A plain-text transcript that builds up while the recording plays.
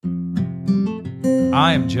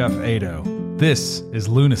I am Jeff Ado. This is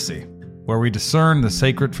Lunacy, where we discern the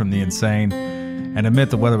sacred from the insane and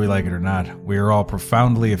admit that whether we like it or not, we are all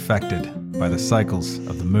profoundly affected by the cycles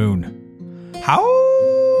of the moon. How?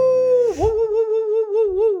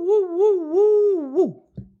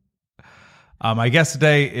 My guest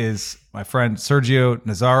today is my friend Sergio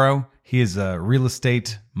Nazzaro. He is a real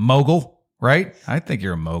estate mogul, right? I think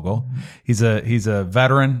you're a mogul. He's a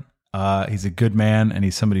veteran. He's a good man, and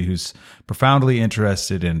he's somebody who's profoundly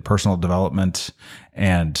interested in personal development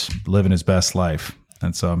and living his best life.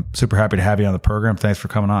 And so I'm super happy to have you on the program. Thanks for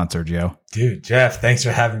coming on, Sergio. Dude, Jeff, thanks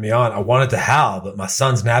for having me on. I wanted to howl, but my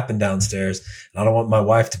son's napping downstairs, and I don't want my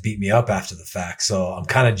wife to beat me up after the fact. So I'm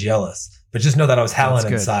kind of jealous. But just know that I was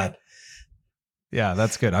howling inside. Yeah,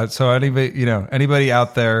 that's good. So anybody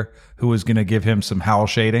out there who was going to give him some howl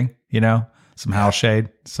shading, some howl shade,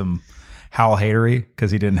 some howl hatery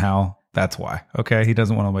because he didn't howl. That's why. Okay. He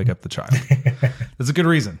doesn't want to wake up the child. That's a good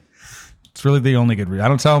reason. It's really the only good reason. I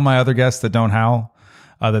don't tell my other guests that don't howl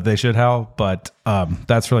that they should howl, but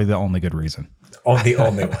that's really the only good reason. The only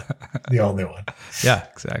one. The only one. Yeah,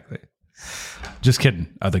 exactly. Just kidding.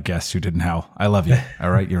 Other guests who didn't howl. I love you.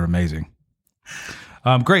 All right. You're amazing.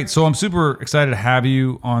 Great. So I'm super excited to have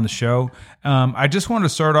you on the show. I just wanted to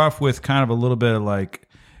start off with kind of a little bit of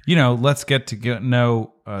let's get to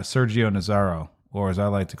know Sergio Nazzaro, or as I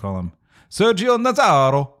like to call him, Sergio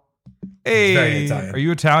Nazzaro. Hey, very Italian. Are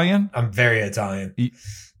you Italian? I'm very Italian.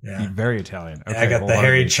 You're very Italian. Okay, I got the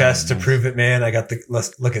hairy chest to prove it, man.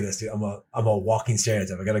 Let's look at this, dude. I'm a walking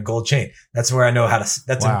stereotype. I got a gold chain. That's where I know how to.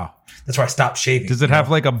 That's where I stopped shaving. Does it have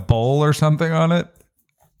like a bowl or something on it?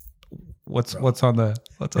 What's on the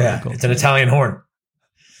gold it's an Italian horn.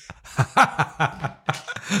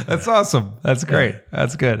 That's awesome. That's great.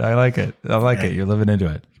 That's good. I like it. It. You're living into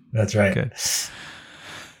it. That's right. Good.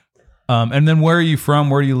 And then where are you from?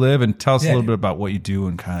 Where do you live? And tell us a little bit about what you do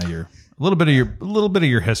and kind of a little bit of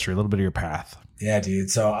your history, a little bit of your path. Yeah, dude.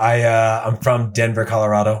 So I'm from Denver,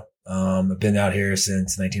 Colorado. I've been out here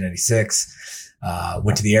since 1996.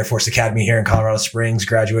 Went to the Air Force Academy here in Colorado Springs,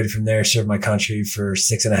 graduated from there, served my country for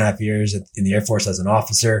 6.5 years in the Air Force as an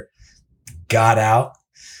officer, got out,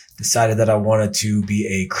 decided that I wanted to be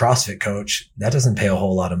a CrossFit coach. That doesn't pay a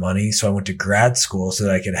whole lot of money. So I went to grad school so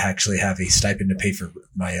that I could actually have a stipend to pay for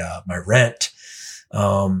my rent.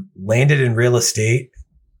 Landed in real estate,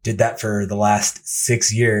 did that for the last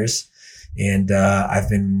 6 years. And, I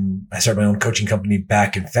started my own coaching company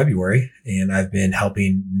back in February, and I've been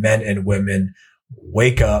helping men and women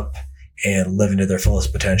wake up and live into their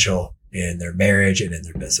fullest potential in their marriage and in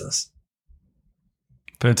their business.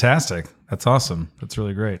 Fantastic. That's awesome. That's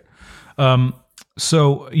really great.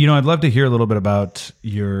 So, I'd love to hear a little bit about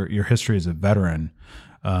your history as a veteran.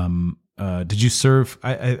 Did you serve?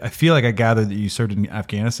 I feel like I gathered that you served in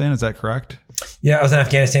Afghanistan. Is that correct? Yeah, I was in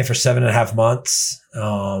Afghanistan for 7.5 months.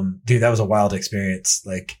 Dude, that was a wild experience.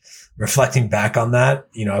 Like reflecting back on that,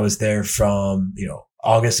 I was there from,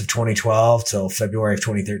 August of 2012 till February of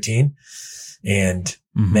 2013. And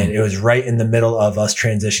man, it was right in the middle of us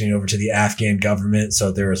transitioning over to the Afghan government.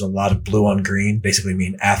 So there was a lot of blue on green, basically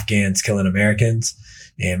mean Afghans killing Americans.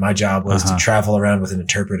 And my job was to travel around with an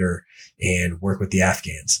interpreter and work with the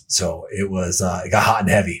Afghans. So it was, it got hot and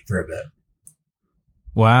heavy for a bit.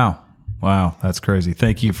 Wow. That's crazy.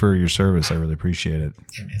 Thank you for your service. I really appreciate it.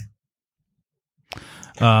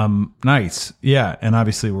 Yeah, man. Nice. Yeah. And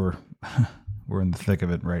obviously we're in the thick of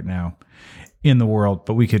it right now in the world,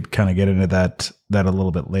 but we could kind of get into that a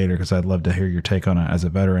little bit later, because I'd love to hear your take on it as a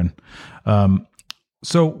veteran.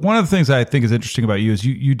 So one of the things I think is interesting about you is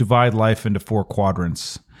you divide life into 4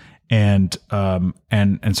 quadrants, and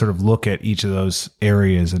sort of look at each of those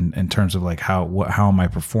areas in terms of like how am I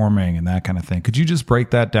performing and that kind of thing. Could you just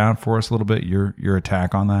break that down for us a little bit? Your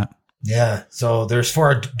attack on that? Yeah. So there's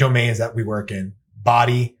 4 domains that we work in: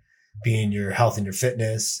 body, being your health and your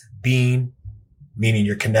fitness; being, meaning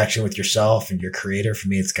your connection with yourself and your creator. For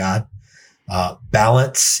me, it's God.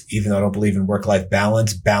 Balance, even though I don't believe in work-life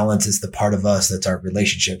balance, balance is the part of us that's our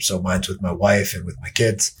relationship. So mine's with my wife and with my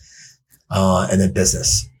kids. And then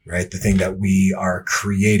business, right? The thing that we are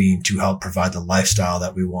creating to help provide the lifestyle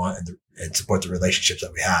that we want and support the relationships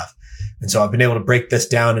that we have. And so I've been able to break this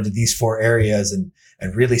down into these 4 areas and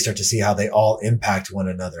really start to see how they all impact one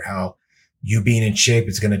another. How you being in shape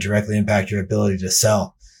is going to directly impact your ability to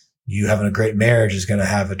sell. You having a great marriage is going to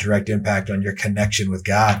have a direct impact on your connection with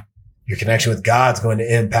God. Your connection with God is going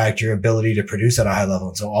to impact your ability to produce at a high level.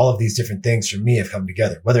 And so all of these different things for me have come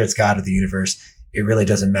together, whether it's God or the universe. It really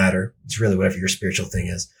doesn't matter. It's really whatever your spiritual thing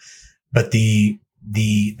is. But the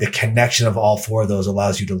the connection of all four of those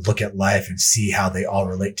allows you to look at life and see how they all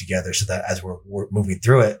relate together, so that as we're moving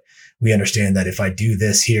through it, we understand that if I do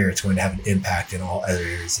this here, it's going to have an impact in all other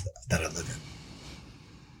areas that I live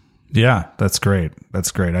in. Yeah, that's great.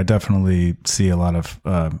 That's great. I definitely see a lot of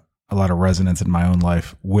resonance in my own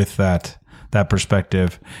life with that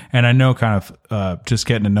perspective. And I know kind of just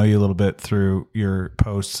getting to know you a little bit through your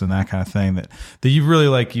posts and that kind of thing that you've really,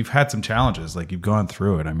 like, you've had some challenges, like you've gone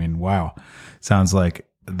through it. I mean, wow. Sounds like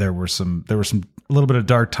there were some a little bit of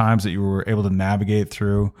dark times that you were able to navigate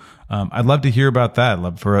through. I'd love to hear about that. I'd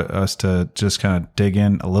love for us to just kind of dig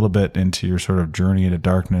in a little bit into your sort of journey into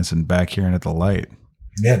darkness and back here into the light.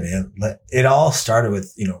 Yeah, man. It all started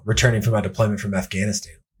with, returning from my deployment from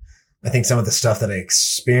Afghanistan. I think some of the stuff that I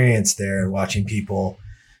experienced there, watching people,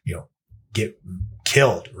 get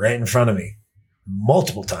killed right in front of me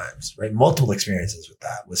multiple times, right? Multiple experiences with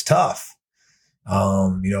that was tough.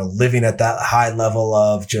 Living at that high level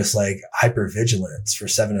of just like hypervigilance for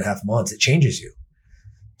 7.5 months, it changes you.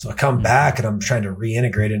 So I come back and I'm trying to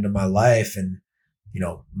reintegrate into my life, and,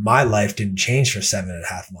 my life didn't change for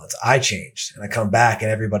 7.5 months. I changed, and I come back and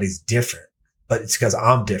everybody's different, but it's because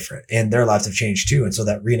I'm different and their lives have changed too. And so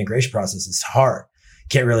that reintegration process is hard.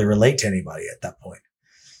 Can't really relate to anybody at that point.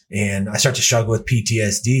 And I start to struggle with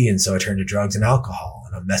PTSD. And so I turn to drugs and alcohol,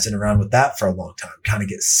 and I'm messing around with that for a long time, kind of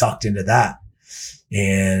get sucked into that.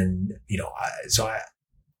 And,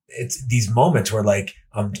 it's these moments where, like,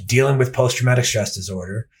 I'm dealing with post-traumatic stress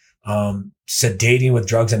disorder, sedating with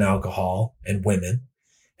drugs and alcohol and women.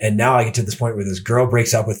 And now I get to this point where this girl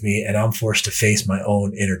breaks up with me and I'm forced to face my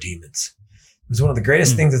own inner demons. It was one of the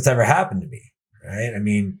greatest things that's ever happened to me, right? I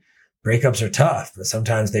mean, breakups are tough, but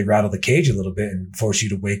sometimes they rattle the cage a little bit and force you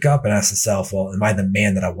to wake up and ask yourself, well, am I the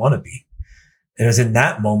man that I want to be? And it was in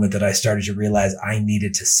that moment that I started to realize I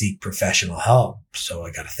needed to seek professional help. So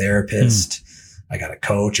I got a therapist, I got a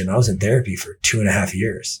coach, and I was in therapy for 2.5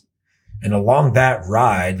 years. And along that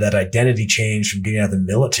ride, that identity change from getting out of the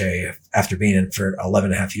military after being in for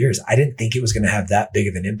 11.5 years, I didn't think it was going to have that big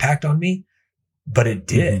of an impact on me, but it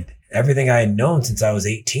did. Mm-hmm. Everything I had known since I was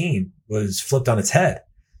 18 was flipped on its head.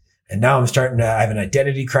 And now I'm starting to have an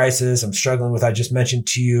identity crisis. I'm struggling with, I just mentioned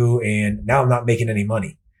to you, and now I'm not making any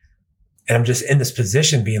money. And I'm just in this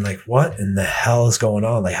position being like, what in the hell is going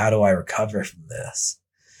on? Like, how do I recover from this?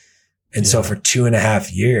 And so for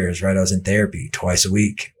 2.5 years, right, I was in therapy twice a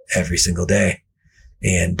week, every single day.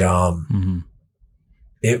 And,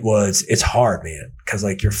 it's hard, man. Cause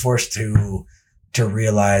like you're forced to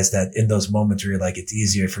realize that in those moments where you're like, it's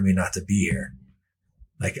easier for me not to be here.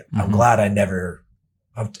 Like, I'm glad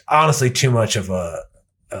I'm honestly too much of a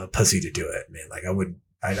pussy to do it, man. Like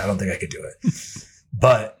I don't think I could do it,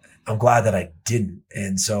 but I'm glad that I didn't.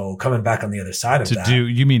 And so coming back on the other side of that.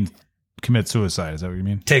 You mean commit suicide? Is that what you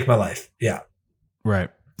mean? Take my life. Yeah.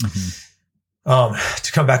 Right.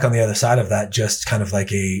 To come back on the other side of that, just kind of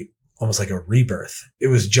like almost like a rebirth. It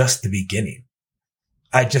was just the beginning.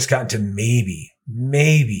 I'd just gotten to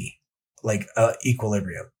maybe like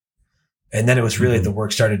equilibrium. And then it was really the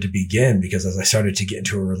work started to begin, because as I started to get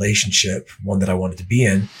into a relationship, one that I wanted to be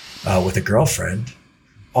in, with a girlfriend,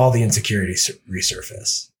 all the insecurities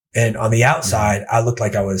resurface. And on the outside, I looked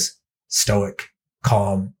like I was stoic,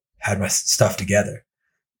 calm, had my stuff together.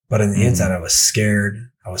 But on the inside, I was scared.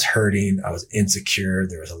 I was hurting. I was insecure.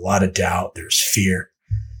 There was a lot of doubt. There was fear.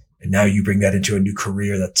 And now you bring that into a new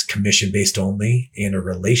career that's commission based only, and a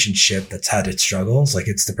relationship that's had its struggles. Like,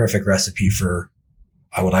 it's the perfect recipe for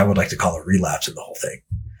what I would like to call a relapse in the whole thing.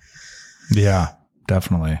 Yeah,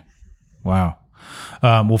 definitely. Wow.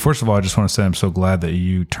 Well, first of all, I just want to say I'm so glad that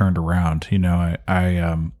you turned around.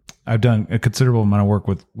 I've done a considerable amount of work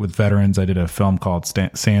with veterans. I did a film called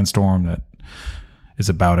Sandstorm that is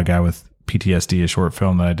about a guy with PTSD, a short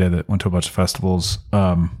film that I did that went to a bunch of festivals.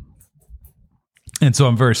 And so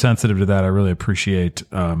I'm very sensitive to that. I really appreciate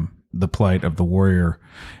the plight of the warrior,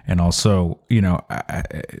 and also,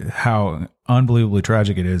 how unbelievably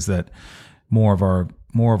tragic it is that more of our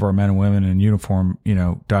men and women in uniform,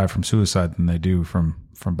 die from suicide than they do from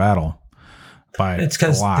battle by a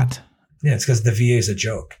lot. It's because the VA is a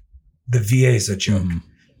joke. The VA is a joke.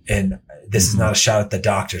 And this is not a shot at the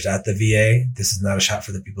doctors at the VA. This is not a shot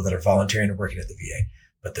for the people that are volunteering or working at the VA.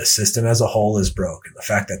 But the system as a whole is broken. The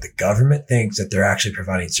fact that the government thinks that they're actually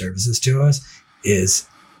providing services to us is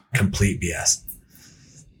complete BS.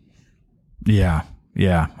 Yeah,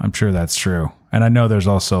 I'm sure that's true. And I know there's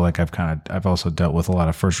also, like, I've also dealt with a lot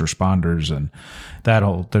of first responders, and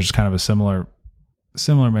there's kind of a similar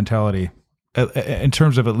mentality in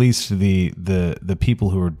terms of at least the people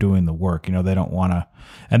who are doing the work, they don't want to,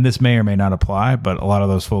 and this may or may not apply, but a lot of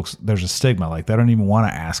those folks, there's a stigma, like they don't even want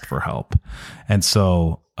to ask for help. And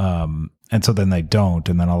so then they don't.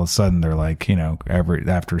 And then all of a sudden they're like,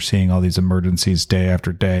 after seeing all these emergencies day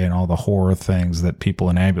after day and all the horror things that people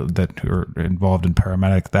that are involved in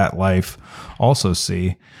paramedic, that life also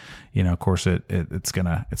see, of course it's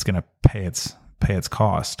gonna pay its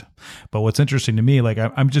cost. But what's interesting to me, like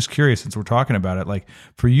I'm just curious, since we're talking about it, like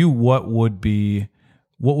for you, what would be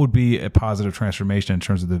a positive transformation in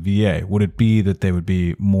terms of the VA? Would it be that they would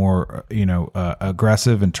be more,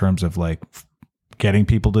 aggressive in terms of like getting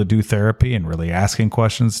people to do therapy and really asking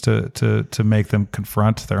questions to make them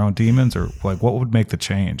confront their own demons, or like what would make the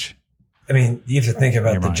change? I mean, you have to think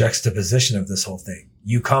about the juxtaposition of this whole thing.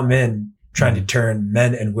 You come in trying to turn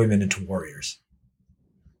men and women into warriors.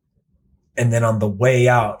 And then on the way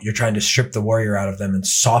out, you're trying to strip the warrior out of them and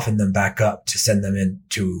soften them back up to send them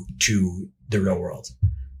into the real world.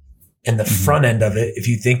 And the front end of it, if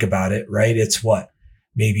you think about it, right, it's what?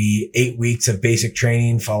 Maybe 8 weeks of basic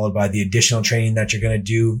training followed by the additional training that you're going to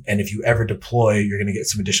do. And if you ever deploy, you're going to get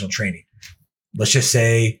some additional training. Let's just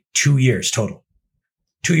say 2 years total,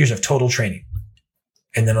 2 years of total training.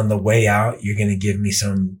 And then on the way out, you're going to give me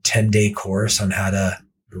some 10-day course on how to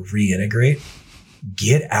reintegrate.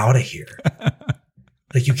 Get out of here.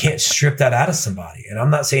 Like you can't strip that out of somebody. And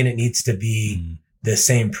I'm not saying it needs to be the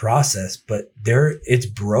same process, but it's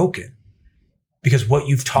broken, because what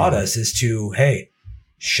you've taught us is to, hey,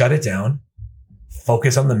 shut it down,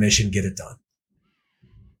 focus on the mission, get it done.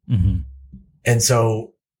 Mm-hmm. And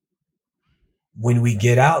so when we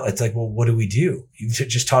get out, it's like, well, what do we do? You've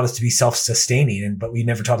just taught us to be self-sustaining, but we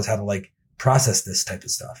never taught us how to like process this type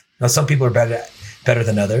of stuff. Now, some people are better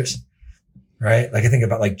than others, right? Like I think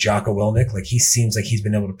about like Jocko Willink, like he seems like he's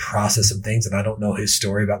been able to process some things, and I don't know his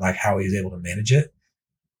story about like how he was able to manage it.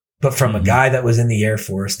 But from a guy that was in the Air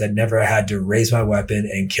Force that never had to raise my weapon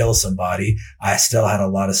and kill somebody, I still had a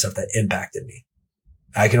lot of stuff that impacted me.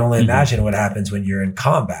 I can only imagine what happens when you're in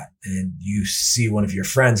combat and you see one of your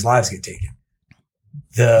friends' lives get taken.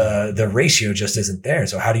 The ratio just isn't there.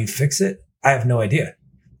 So how do you fix it? I have no idea.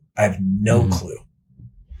 I have no clue.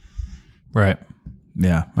 Right.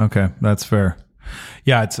 Yeah. Okay. That's fair.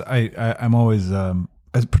 Yeah. I'm always,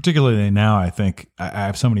 particularly now, I think I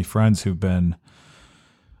have so many friends who've been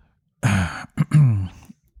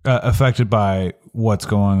affected by what's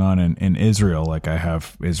going on in Israel. Like I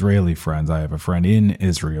have Israeli friends. I have a friend in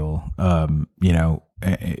Israel,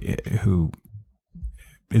 who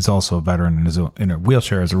is also a veteran and is in a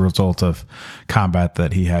wheelchair as a result of combat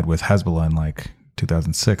that he had with Hezbollah in like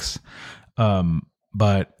 2006.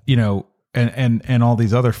 But and all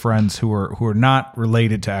these other friends who are not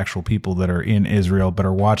related to actual people that are in Israel, but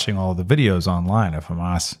are watching all the videos online of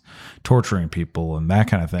Hamas torturing people and that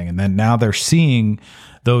kind of thing. And then now they're seeing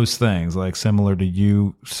those things, like similar to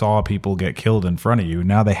you saw people get killed in front of you.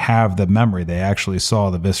 Now they have the memory. They actually saw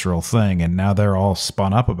the visceral thing, and now they're all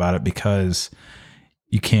spun up about it because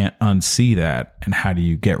you can't unsee that. And how do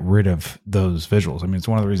you get rid of those visuals? I mean, it's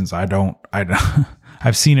one of the reasons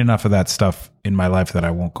I've seen enough of that stuff in my life that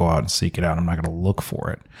I won't go out and seek it out. I'm not going to look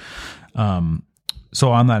for it.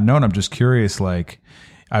 So on that note, I'm just curious, like,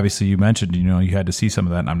 obviously you mentioned, you had to see some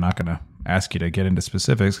of that, and I'm not going to ask you to get into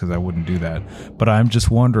specifics because I wouldn't do that. But I'm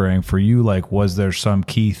just wondering for you, like, was there some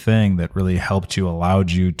key thing that really helped you,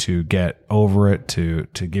 allowed you to get over it, to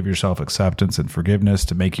give yourself acceptance and forgiveness,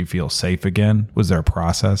 to make you feel safe again? Was there a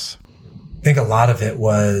process? I think a lot of it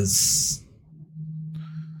was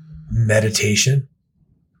meditation,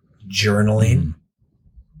 journaling,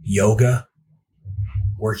 yoga,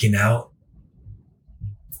 working out,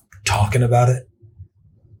 talking about it.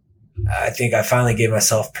 I think I finally gave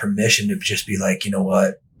myself permission to just be like, you know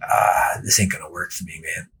what? This ain't going to work for me,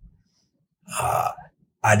 man.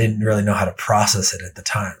 I didn't really know how to process it at the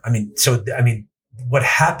time. What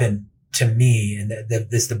happened to me, and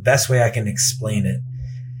this the best way I can explain it,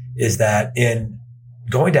 is that in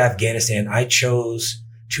going to Afghanistan, I chose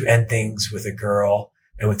to end things with a girl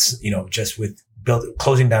and with, just with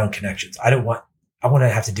closing down connections. I want to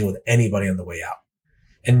have to deal with anybody on the way out.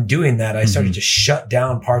 And doing that, I started to shut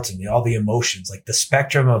down parts of me, all the emotions, like the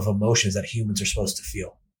spectrum of emotions that humans are supposed to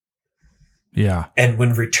feel. Yeah. And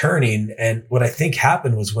when returning, and what I think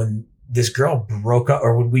happened was when this girl broke up,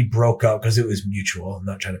 or when we broke up, because it was mutual. I'm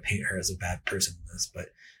not trying to paint her as a bad person in this, but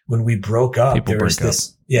when we broke up, there was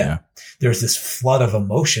this flood of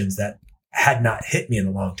emotions that had not hit me in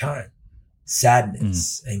a long time.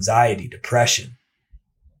 Sadness, anxiety, depression.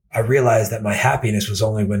 I realized that my happiness was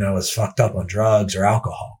only when I was fucked up on drugs or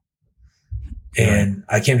alcohol. And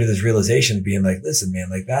I came to this realization of being like, listen, man,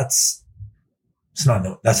 like that's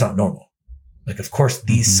That's not normal. Like, of course,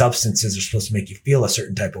 these substances are supposed to make you feel a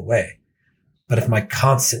certain type of way. But if my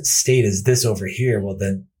constant state is this over here, well,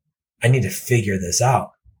 then I need to figure this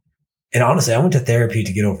out. And honestly, I went to therapy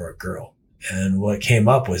to get over a girl. And what came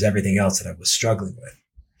up was everything else that I was struggling with.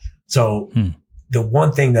 So the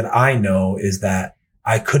one thing that I know is that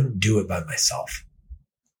I couldn't do it by myself.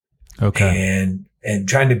 Okay. And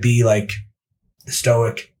trying to be like the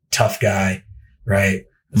stoic, tough guy, right?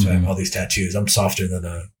 That's why I have all these tattoos. I'm softer than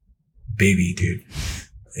a baby, dude,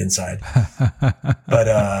 inside.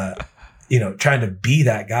 But, trying to be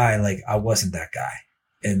that guy, like I wasn't that guy.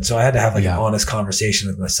 And so I had to have like an honest conversation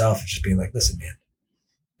with myself and just being like, listen, man,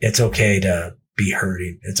 it's okay to be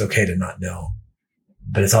hurting. It's okay to not know,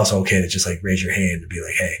 but it's also okay to just like raise your hand and be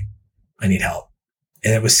like, hey, I need help.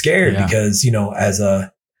 And it was scary because, as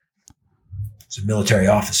a military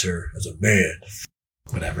officer, as a man,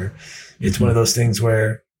 whatever, it's one of those things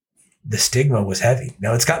where the stigma was heavy.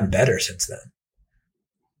 Now it's gotten better since then,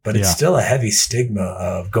 but it's still a heavy stigma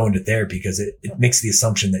of going to therapy because it makes the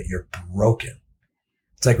assumption that you're broken.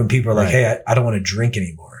 It's like when people are like, hey, I don't want to drink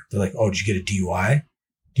anymore. They're like, oh, did you get a DUI?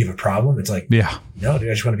 Do you have a problem? It's like, no, dude,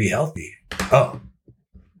 I just want to be healthy. Oh.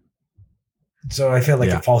 So I feel like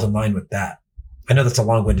it falls in line with that. I know that's a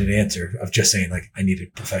long-winded answer of just saying like, I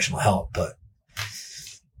needed professional help, but.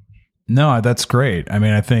 No, that's great. I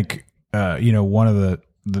mean, I think, one of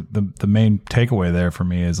the main takeaway there for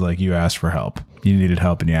me is like, you asked for help, you needed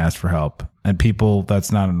help and you asked for help. And people,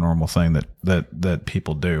 that's not a normal thing that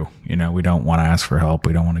people do. We don't want to ask for help.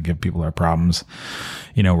 We don't want to give people our problems.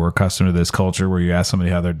 We're accustomed to this culture where you ask somebody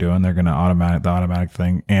how they're doing, they're going to the automatic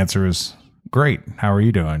thing answer is great. How are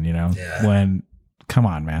you doing? When, come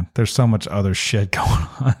on, man, there's so much other shit going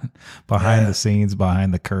on behind the scenes,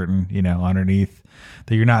 behind the curtain, underneath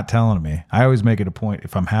that you're not telling me. I always make it a point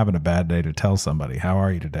if I'm having a bad day to tell somebody, how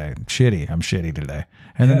are you today? I'm shitty today.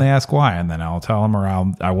 And then they ask why, and then I'll tell them or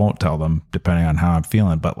I won't tell them depending on how I'm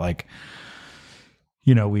feeling. But like,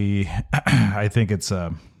 I think it's,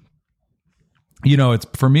 it's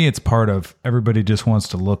for me, it's part of everybody just wants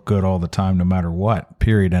to look good all the time, no matter what,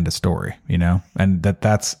 period, end of story, and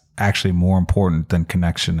that's actually more important than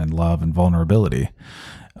connection and love and vulnerability.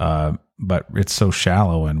 But it's so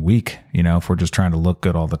shallow and weak, if we're just trying to look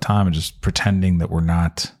good all the time and just pretending that we're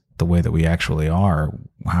not the way that we actually are.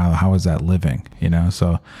 How is that living?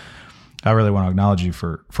 So I really want to acknowledge you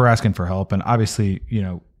for asking for help. And obviously,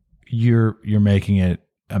 you're making it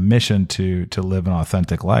a mission to live an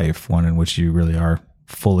authentic life, one in which you really are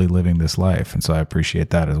fully living this life. And so I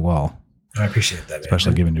appreciate that as well. I appreciate that, man.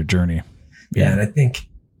 Especially given your journey. Yeah. And I think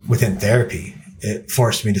within therapy, it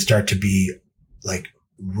forced me to start to be like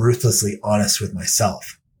ruthlessly honest with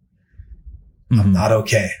myself. I'm not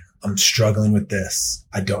okay. I'm struggling with this.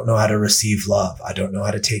 I don't know how to receive love. I don't know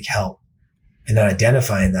how to take help. And then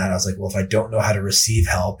identifying that, I was like, well, if I don't know how to receive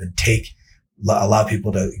help and allow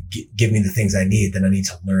people to give me the things I need, then I need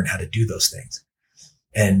to learn how to do those things.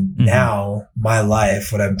 And now my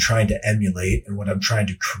life, what I'm trying to emulate and what I'm trying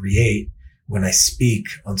to create when I speak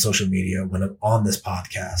on social media, when I'm on this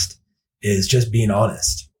podcast, is just being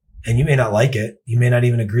honest. And you may not like it. You may not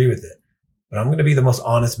even agree with it, but I'm going to be the most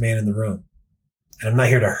honest man in the room. And I'm not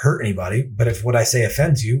here to hurt anybody, but if what I say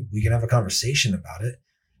offends you, we can have a conversation about it.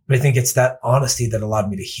 But I think it's that honesty that allowed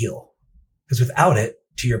me to heal. Because without it,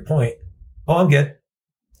 to your point, oh, I'm good.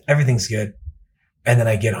 Everything's good. And then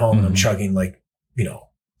I get home and I'm chugging like,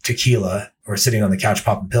 tequila or sitting on the couch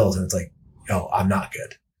popping pills. And it's like, oh, I'm not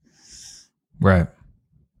good. Right.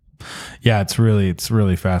 Yeah. It's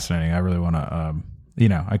really fascinating. I really want to,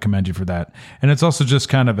 I commend you for that. And it's also just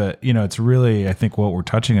kind of it's really, I think what we're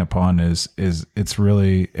touching upon is it's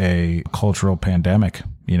really a cultural pandemic,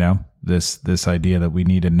 this idea that we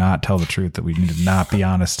need to not tell the truth, that we need to not be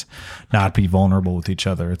honest, not be vulnerable with each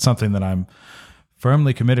other. It's something that I'm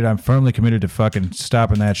firmly committed to fucking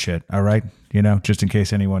stopping that shit. All right. Just in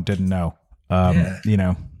case anyone didn't know,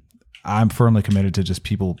 I'm firmly committed to just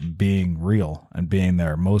people being real and being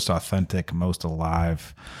their most authentic, most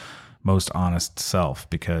alive, most honest self,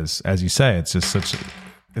 because as you say, it's just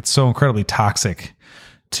it's so incredibly toxic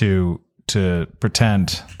to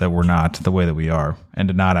pretend that we're not the way that we are and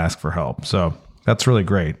to not ask for help. So that's really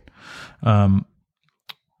great.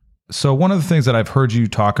 So one of the things that I've heard you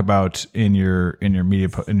talk about in your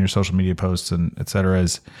social media posts and et cetera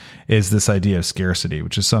is this idea of scarcity,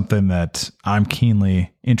 which is something that I'm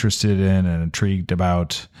keenly interested in and intrigued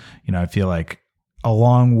about. I feel like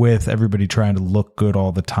along with everybody trying to look good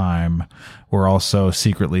all the time, we're also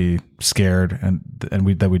secretly scared that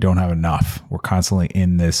we don't have enough. We're constantly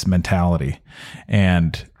in this mentality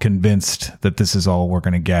and convinced that this is all we're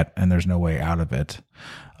going to get and there's no way out of it.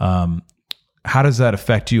 how does that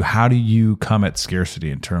affect you? How do you come at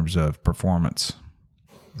scarcity in terms of performance?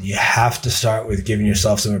 You have to start with giving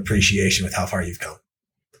yourself some appreciation with how far you've come.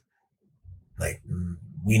 Like,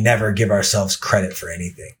 we never give ourselves credit for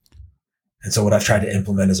anything. And so what I've tried to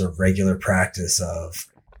implement is a regular practice of,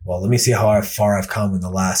 well, let me see how far I've come in the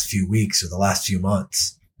last few weeks or the last few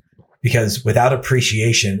months. Because without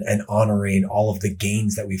appreciation and honoring all of the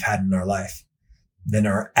gains that we've had in our life, then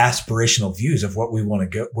our aspirational views of what we want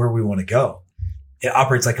to go, where we want to go, it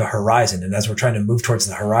operates like a horizon. And as we're trying to move towards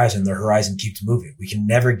the horizon keeps moving. We can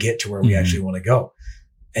never get to where we actually want to go.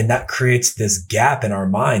 And that creates this gap in our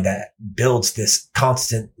mind that builds this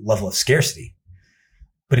constant level of scarcity.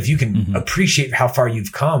 But if you can appreciate how far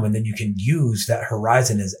you've come, and then you can use that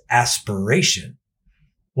horizon as aspiration,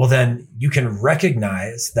 well, then you can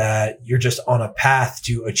recognize that you're just on a path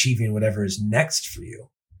to achieving whatever is next for you.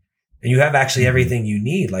 And you have actually everything you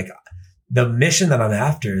need. Like, the mission that I'm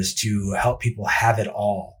after is to help people have it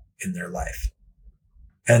all in their life.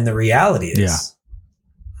 And the reality is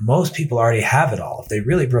most people already have it all. If they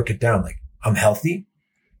really broke it down, like, I'm healthy.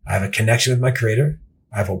 I have a connection with my creator.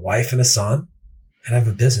 I have a wife and a son, and I have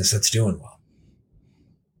a business that's doing well.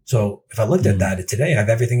 So if I looked at that today, I have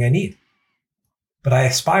everything I need, but I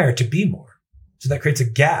aspire to be more. So that creates a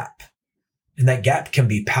gap, and that gap can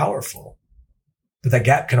be powerful, but that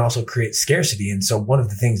gap can also create scarcity. And so one of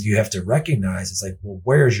the things you have to recognize is like, well,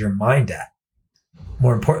 where's your mind at?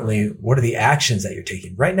 More importantly, what are the actions that you're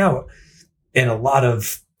taking right now? In a lot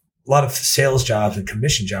of sales jobs and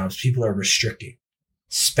commission jobs, people are restricting,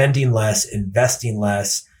 spending less, investing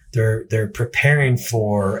less. They're preparing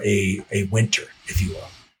for a winter, if you will.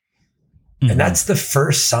 And that's the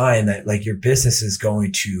first sign that, like, your business is it's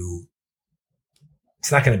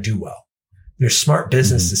not going to do well. There's smart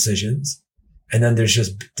business decisions, and then there's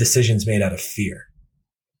just decisions made out of fear.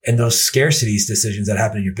 And those scarcity decisions that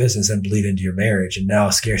happen in your business then bleed into your marriage. And now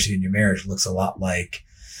scarcity in your marriage looks a lot like,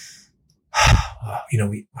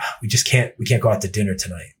 we can't go out to dinner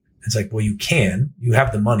tonight. It's like, well, you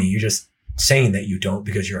have the money. You're just saying that you don't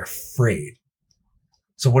because you're afraid.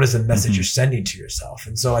 So what is the message you're sending to yourself?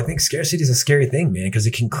 And so I think scarcity is a scary thing, man, because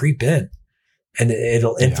it can creep in and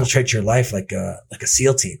it'll infiltrate your life like a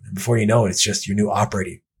SEAL team. And before you know it, it's just your new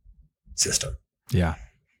operating system. Yeah.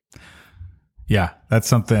 Yeah. That's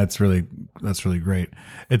something that's really great.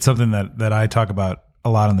 It's something that I talk about a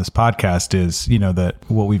lot on this podcast is, that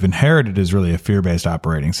what we've inherited is really a fear-based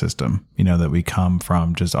operating system, that we come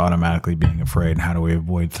from just automatically being afraid, and how do we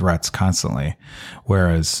avoid threats constantly?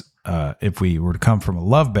 Whereas, if we were to come from a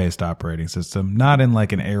love-based operating system, not in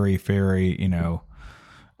like an airy-fairy, I'm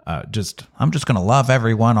just going to love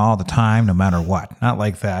everyone all the time, no matter what. Not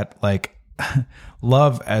like that. Like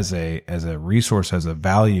love as a resource, as a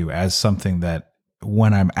value, as something that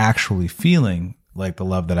when I'm actually feeling like the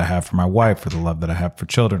love that I have for my wife, or the love that I have for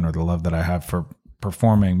children, or the love that I have for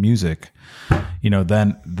performing music,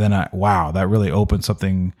 then that really opens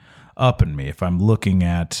something up in me. If I'm looking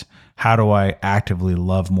at how do I actively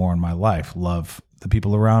love more in my life, love the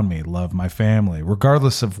people around me, love my family,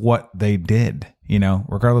 regardless of what they did,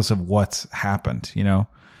 regardless of what's happened,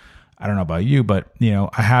 I don't know about you, but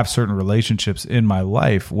I have certain relationships in my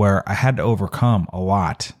life where I had to overcome a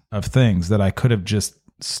lot of things that I could have just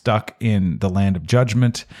stuck in the land of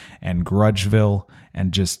judgment and Grudgeville,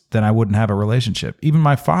 and just then I wouldn't have a relationship. Even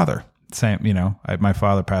my father, my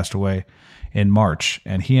father passed away in March,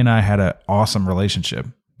 and he and I had an awesome relationship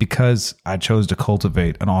because I chose to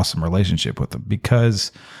cultivate an awesome relationship with him,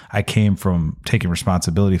 because I came from taking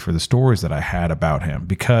responsibility for the stories that I had about him,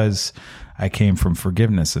 because I came from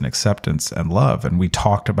forgiveness and acceptance and love. And we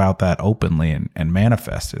talked about that openly and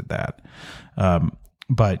manifested that.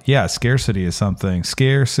 But yeah, scarcity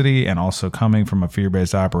and also coming from a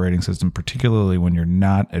fear-based operating system, particularly when you're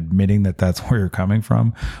not admitting that that's where you're coming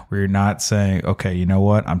from, where you're not saying, okay, you know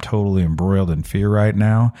what? I'm totally embroiled in fear right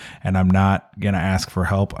now, and I'm not going to ask for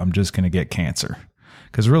help. I'm just going to get cancer.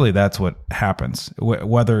 Because really that's what happens,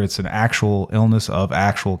 whether it's an actual illness of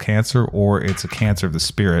actual cancer, or it's a cancer of the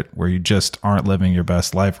spirit where you just aren't living your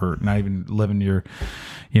best life, or not even living your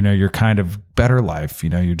kind of better life.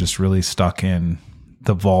 You're just really stuck in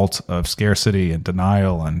the vault of scarcity and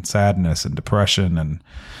denial and sadness and depression and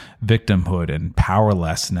victimhood and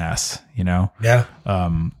powerlessness, Yeah.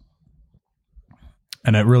 And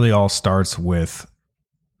it really all starts with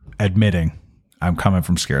admitting I'm coming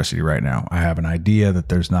from scarcity right now. I have an idea that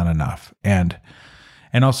there's not enough. And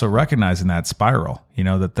also recognizing that spiral,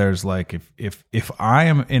 that there's like, if I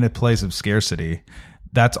am in a place of scarcity,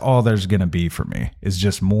 that's all there's going to be for me, is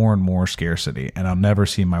just more and more scarcity, and I'll never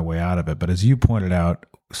see my way out of it. But as you pointed out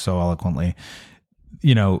so eloquently,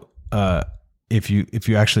 if you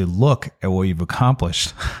actually look at what you've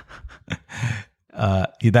accomplished,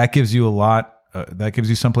 that gives you a lot. That gives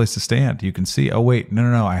you someplace to stand. You can see, oh wait,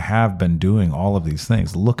 no, I have been doing all of these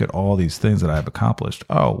things. Look at all these things that I've accomplished.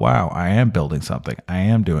 Oh wow, I am building something. I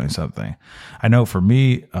am doing something. I know for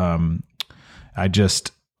me, I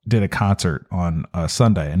just did a concert on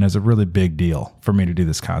Sunday, and it was a really big deal for me to do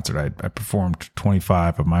this concert. I performed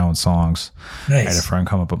 25 of my own songs. Nice. I had a friend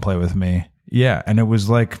come up and play with me. Yeah, and it was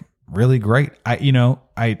like really great. I've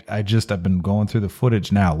been going through the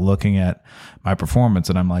footage now, looking at my performance,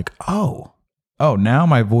 and I'm like, oh, now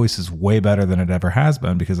my voice is way better than it ever has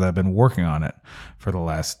been because I've been working on it for the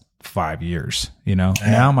last 5 years.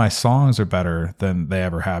 Now my songs are better than they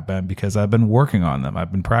ever have been because I've been working on them.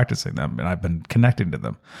 I've been practicing them and I've been connecting to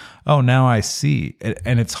them. Oh, now I see.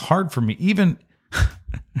 And it's hard for me, even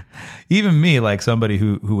me, like somebody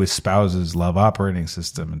who espouses love operating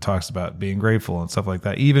system and talks about being grateful and stuff like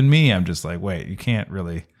that. Even me, I'm just like, wait, you can't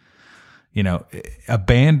really,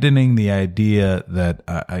 abandoning the idea that,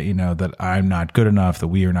 that I'm not good enough, that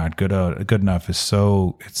we are not good enough it's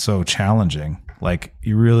so challenging. Like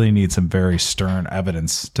you really need some very stern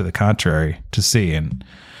evidence to the contrary to see. And,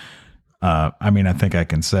 I think I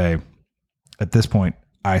can say at this point,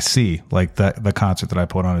 I see like that the concert that I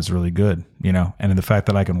put on is really good, and the fact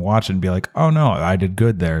that I can watch it and be like, oh no, I did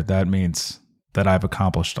good there. That means that I've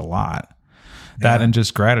accomplished a lot. Yeah. That and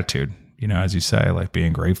just gratitude, as you say, like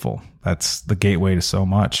being grateful. That's the gateway to so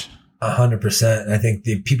much. 100%. I think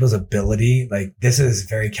the people's ability, like this is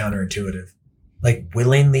very counterintuitive, like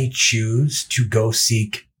willingly choose to go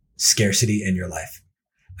seek scarcity in your life.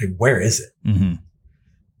 Like, where is it? Mm-hmm.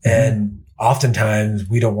 And oftentimes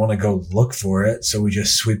we don't want to go look for it. So we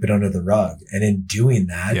just sweep it under the rug. And in doing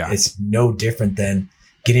that, it's no different than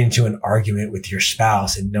getting into an argument with your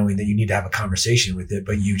spouse and knowing that you need to have a conversation with it,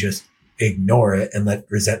 but you just ignore it and let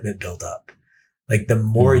resentment build up. Like the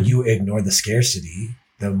more you ignore the scarcity,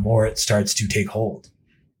 the more it starts to take hold.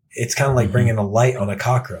 It's kind of like bringing a light on a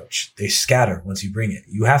cockroach. They scatter once you bring it.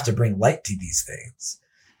 You have to bring light to these things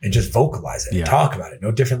and just vocalize it and talk about it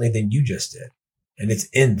no differently than you just did. And it's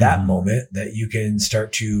in that moment that you can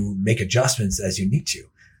start to make adjustments as you need to.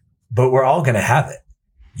 But we're all going to have it.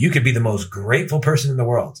 You could be the most grateful person in the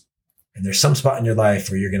world, and there's some spot in your life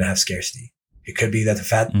where you're going to have scarcity. It could be that the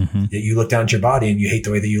fact that you look down at your body and you hate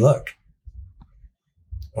the way that you look,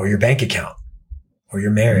 or your bank account, or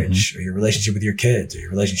your marriage, or your relationship with your kids, or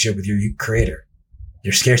your relationship with your creator.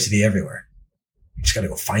 There's scarcity everywhere. You just got to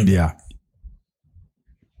go find it. Yeah.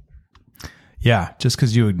 Just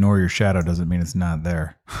because you ignore your shadow doesn't mean it's not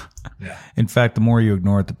there. In fact, the more you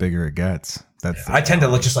ignore it, the bigger it gets. I tend to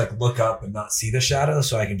look up and not see the shadow,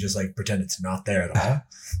 so I can just like pretend it's not there at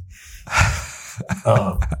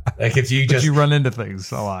all. Like if you just, but you run into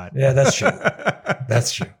things a lot. Yeah, that's true.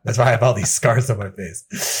 That's true. That's why I have all these scars on my face.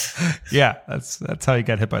 Yeah, that's how you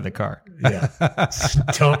got hit by the car. Yeah.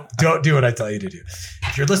 Don't do what I tell you to do.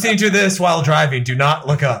 If you're listening to this while driving, do not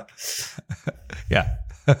look up. Yeah.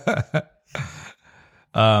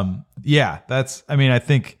 I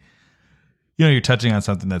think, you're touching on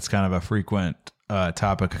something that's kind of a frequent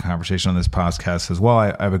topic of conversation on this podcast as well.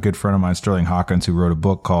 I have a good friend of mine, Sterling Hawkins, who wrote a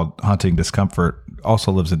book called Hunting Discomfort.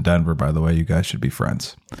 Also lives in Denver, by the way. You guys should be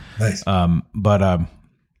friends. Nice. But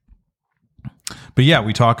yeah,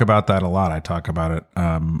 we talk about that a lot. I talk about it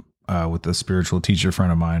with a spiritual teacher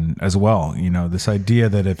friend of mine as well. This idea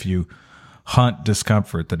that if you hunt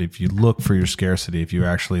discomfort, that if you look for your scarcity, if you're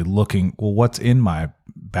actually looking, well, what's in my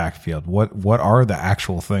backfield? What are the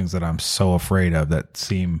actual things that I'm so afraid of that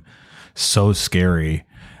seem so scary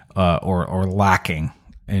or lacking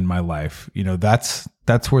in my life?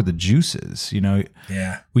 That's where the juice is.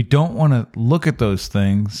 We don't want to look at those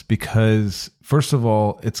things because, first of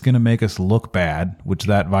all, it's going to make us look bad, which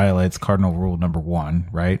that violates cardinal rule number 1,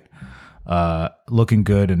 right? Looking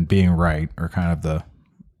good and being right are kind of the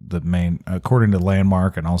main, according to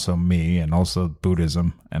Landmark and also me and also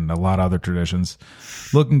Buddhism and a lot of other traditions.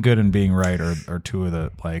 Looking good and being right are two of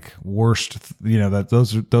the worst,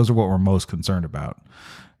 that those are what we're most concerned about.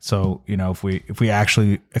 So, if we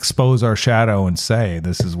actually expose our shadow and say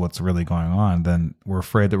this is what's really going on, then we're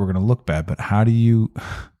afraid that we're going to look bad. But how do you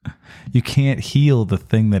can't heal the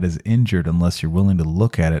thing that is injured unless you're willing to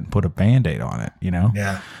look at it and put a Band-Aid on it,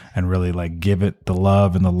 Yeah. And really give it the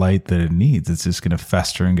love and the light that it needs. It's just going to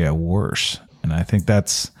fester and get worse. And I think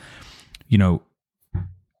that's,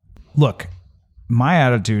 look, my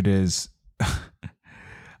attitude is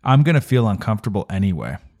I'm going to feel uncomfortable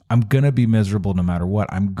anyway. I'm going to be miserable no matter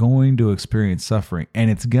what. I'm going to experience suffering,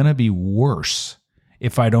 and it's going to be worse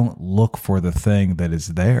if I don't look for the thing that is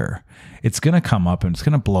there, it's going to come up and it's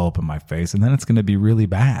going to blow up in my face, and then it's going to be really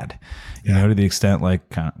bad. You know, to the extent like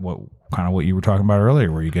kind of what you were talking about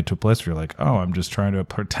earlier, where you get to a place where you're like, oh, I'm just trying to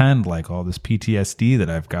pretend like all this PTSD that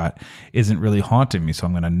I've got isn't really haunting me. So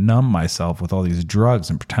I'm going to numb myself with all these drugs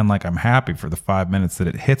and pretend like I'm happy for the 5 minutes that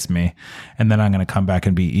it hits me. And then I'm going to come back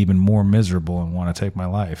and be even more miserable and want to take my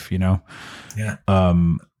life, you know? Yeah.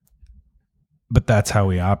 But that's how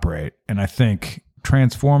we operate. And I think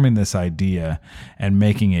transforming this idea and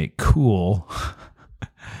making it cool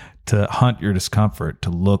to hunt your discomfort,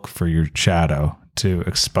 to look for your shadow, to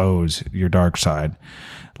expose your dark side,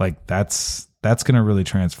 like that's going to really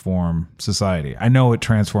transform society. I know it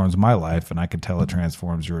transforms my life, and I can tell it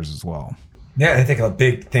transforms yours as well. Yeah, I think a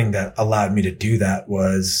big thing that allowed me to do that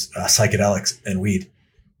was psychedelics and weed.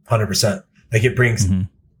 100%. Like, it brings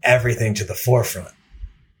everything to the forefront.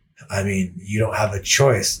 I mean, you don't have a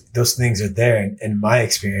choice. Those things are there. And in my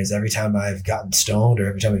experience, every time I've gotten stoned or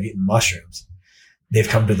every time I've eaten mushrooms, they've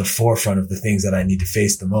come to the forefront of the things that I need to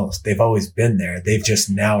face the most. They've always been there. They've just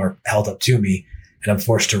now are held up to me, and I'm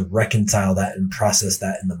forced to reconcile that and process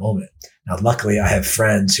that in the moment. Now, luckily, I have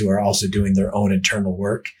friends who are also doing their own internal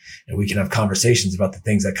work, and we can have conversations about the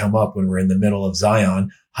things that come up when we're in the middle of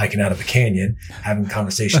Zion, hiking out of a canyon, having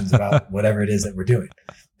conversations about whatever it is that we're doing.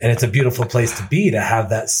 And it's a beautiful place to be, to have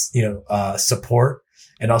that, support,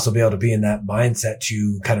 and also be able to be in that mindset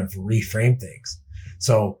to kind of reframe things.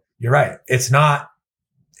 So you're right. It's not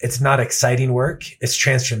exciting work. It's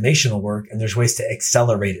transformational work, and there's ways to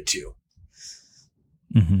accelerate it too.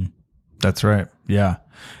 Mm-hmm. That's right. Yeah.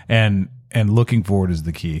 And looking forward is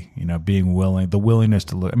the key, being willing, the willingness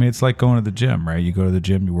to look. I mean, it's like going to the gym, right? You go to the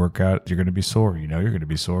gym, you work out, you're going to be sore. You're going to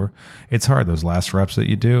be sore. It's hard. Those last reps that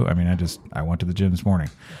you do. I mean, I went to the gym this morning.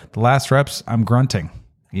 The last reps, I'm grunting,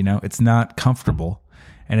 it's not comfortable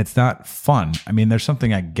and it's not fun. I mean, there's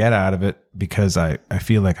something I get out of it because I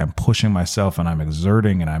feel like I'm pushing myself and I'm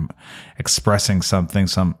exerting and I'm expressing something,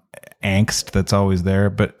 some angst that's always there,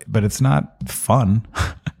 but it's not fun.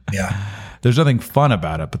 Yeah. There's nothing fun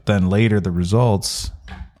about it, but then later the results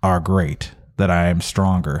are great, that I am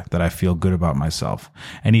stronger, that I feel good about myself.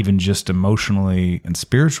 And even just emotionally and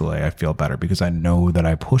spiritually, I feel better because I know that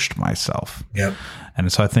I pushed myself. Yep.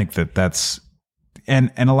 And so I think that's,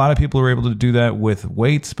 and a lot of people are able to do that with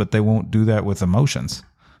weights, but they won't do that with emotions.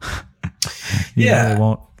 They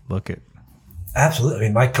won't look at. Absolutely. I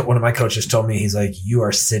mean, one of my coaches told me, he's like, you are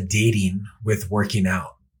sedating with working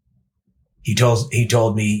out. He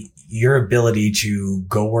told me, your ability to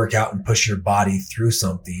go work out and push your body through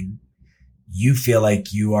something, you feel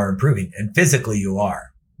like you are improving, and physically you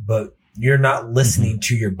are, but you're not listening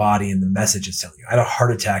to your body and the message it's telling you. I had a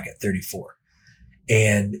heart attack at 34.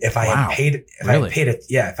 And if I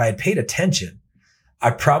had paid attention,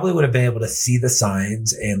 I probably would have been able to see the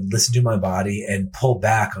signs and listen to my body and pull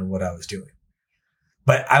back on what I was doing.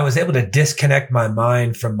 But I was able to disconnect my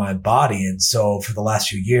mind from my body. And so for the last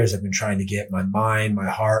few years, I've been trying to get my mind, my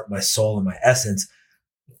heart, my soul, and my essence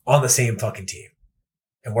on the same fucking team.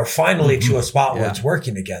 And we're finally to a spot where it's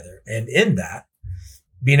working together. And in that,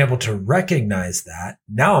 being able to recognize that,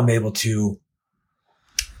 now I'm able to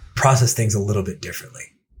process things a little bit differently.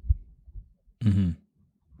 Mm-hmm.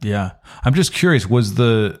 Yeah. I'm just curious,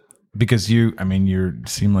 because you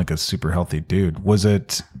seem like a super healthy dude. Was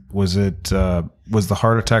the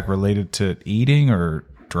heart attack related to eating or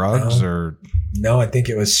drugs or? No, I think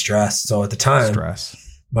it was stress. So at the time,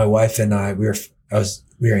 my wife and I, we were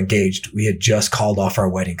engaged. We had just called off our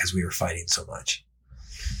wedding because we were fighting so much.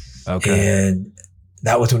 Okay. And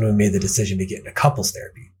that was when we made the decision to get into couples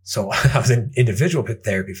therapy. So I was in individual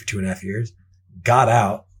therapy for 2.5 years, got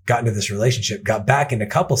out, got into this relationship, got back into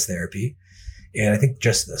couples therapy. And I think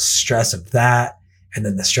just the stress of that, and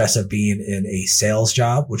then the stress of being in a sales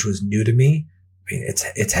job, which was new to me. I mean,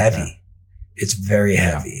 it's heavy. Yeah. It's very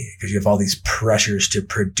heavy because you have all these pressures to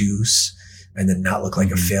produce and then not look like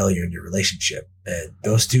a failure in your relationship. And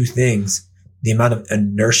those two things, the amount of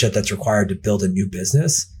inertia that's required to build a new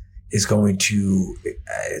business is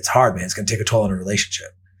it's hard, man. It's going to take a toll on a relationship.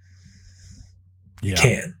 Yeah. You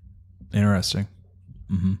can. Interesting.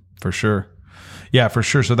 Mm-hmm. For sure. Yeah, for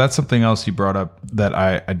sure. So that's something else you brought up that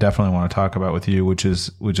I definitely want to talk about with you, which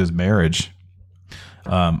is marriage.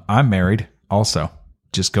 I'm married also,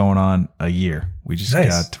 just going on a year. We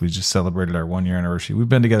just celebrated our 1 year anniversary. We've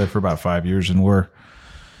been together for about 5 years, and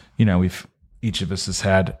each of us has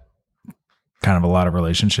had kind of a lot of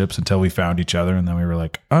relationships until we found each other. And then we were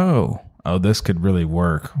like, oh, this could really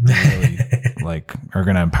work. We really are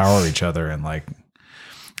going to empower each other and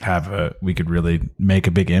we could really make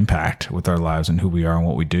a big impact with our lives and who we are and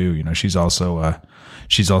what we do. She's also a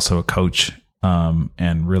coach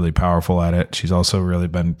and really powerful at it. She's also really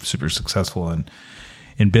been super successful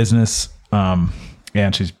in business.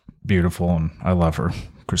 And she's beautiful, and I love her,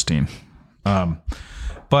 Christine.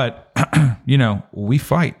 But we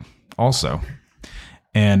fight also.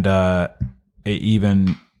 And,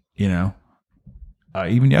 even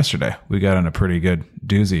yesterday we got in a pretty good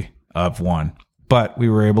doozy of one, but we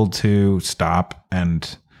were able to stop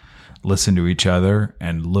and listen to each other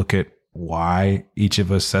and look at why each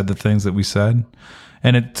of us said the things that we said.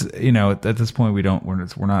 And it's, at this point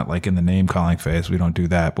we're not like in the name calling phase. We don't do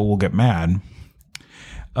that, but we'll get mad.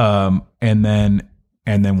 And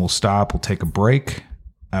then we'll stop, we'll take a break.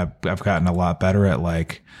 I've gotten a lot better at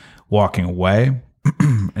like walking away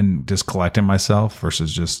and just collecting myself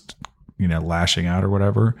versus just, lashing out or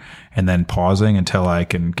whatever, and then pausing until I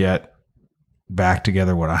can get back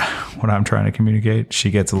together what I'm trying to communicate.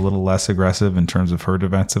 She gets a little less aggressive in terms of her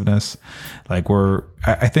defensiveness. Like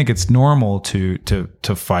I think it's normal to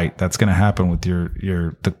fight. That's going to happen with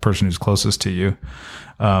the person who's closest to you.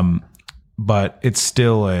 But it's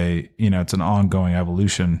still it's an ongoing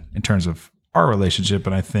evolution in terms of our relationship.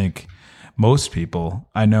 And I think most people,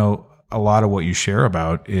 I know a lot of what you share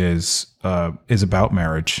about is about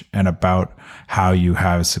marriage and about how you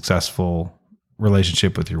have a successful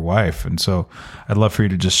relationship with your wife. And so I'd love for you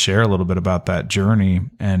to just share a little bit about that journey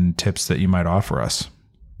and tips that you might offer us.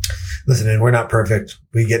 Listen, and we're not perfect.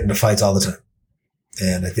 We get into fights all the time.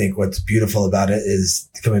 And I think what's beautiful about it is,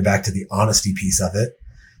 coming back to the honesty piece of it,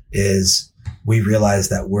 is we realize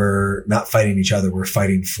that we're not fighting each other. We're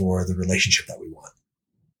fighting for the relationship that we want.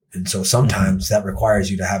 And so sometimes that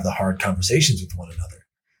requires you to have the hard conversations with one another.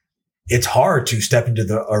 It's hard to step into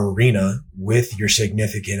the arena with your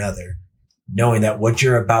significant other, knowing that what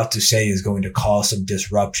you're about to say is going to cause some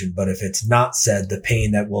disruption. But if it's not said, the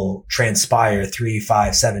pain that will transpire 3,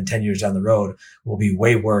 5, 7, 10 years down the road will be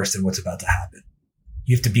way worse than what's about to happen.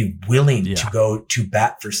 You have to be willing to go to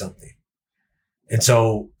bat for something. And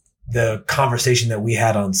so the conversation that we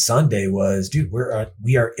had on Sunday was, dude,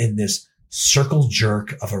 we are in this circle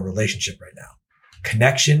jerk of a relationship right now.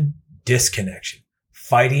 Connection, disconnection,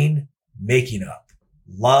 fighting, making up,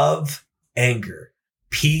 love, anger,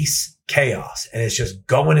 peace, chaos. And it's just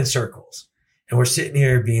going in circles. And we're sitting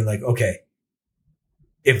here being like, okay,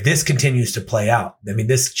 if this continues to play out, I mean,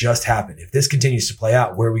 this just happened. If this continues to play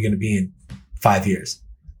out, where are we going to be in 5 years?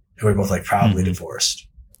 And we're both like, probably divorced.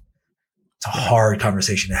 It's a hard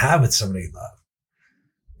conversation to have with somebody you love.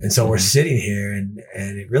 And so we're sitting here and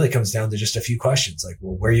it really comes down to just a few questions. Like,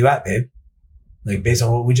 well, where are you at, babe? Like, based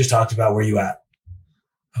on what we just talked about, where are you at?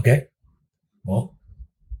 Okay. Well,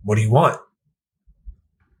 what do you want?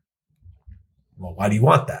 Well, why do you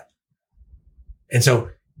want that? And so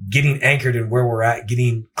getting anchored in where we're at,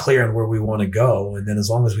 getting clear on where we want to go. And then as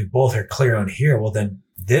long as we both are clear on here, well, then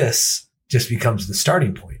this just becomes the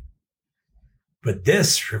starting point. But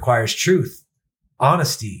this requires truth,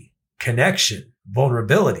 honesty, connection,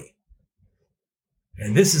 vulnerability.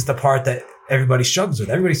 And this is the part that everybody struggles with.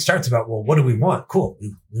 Everybody starts about, well, what do we want? Cool.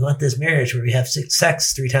 We want this marriage where we have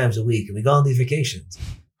sex 3 times a week and we go on these vacations.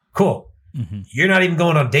 Cool. Mm-hmm. You're not even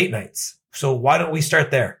going on date nights. So why don't we start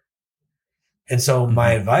there? And so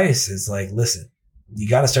my advice is like, listen, you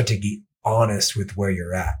got to start to get honest with where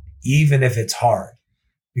you're at, even if it's hard,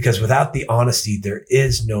 because without the honesty, there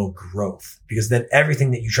is no growth, because then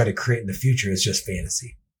everything that you try to create in the future is just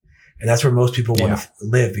fantasy. And that's where most people want to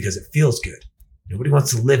live, because it feels good. Nobody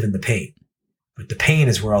wants to live in the pain, but the pain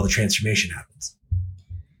is where all the transformation happens.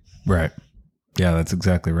 Right. Yeah, that's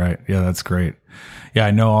exactly right. Yeah, that's great. Yeah,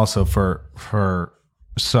 I know also for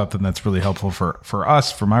something that's really helpful for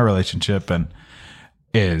us, for my relationship, and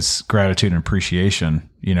is gratitude and appreciation,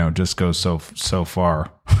 just goes so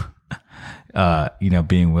far.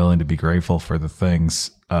 Being willing to be grateful for the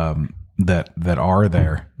things, that are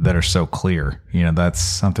there, that are so clear, that's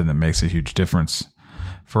something that makes a huge difference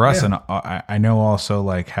for us. Yeah. And I know also,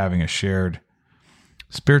 like, having a shared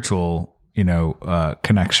spiritual,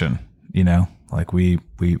 connection, like we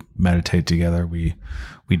meditate together, we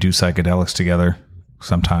do psychedelics together.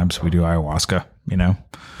 Sometimes we do ayahuasca,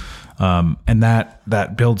 and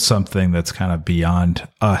that builds something that's kind of beyond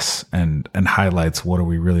us and highlights what are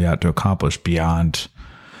we really out to accomplish beyond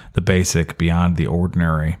the basic, beyond the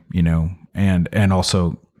ordinary, and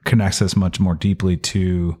also connects us much more deeply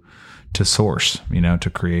to source, to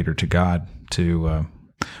creator, to God, to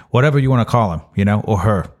whatever you want to call him, or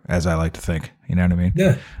her, as I like to think, you know what I mean?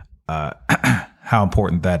 Yeah. How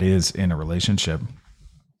important that is in a relationship.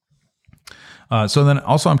 So then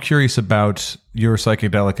also I'm curious about your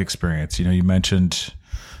psychedelic experience. You mentioned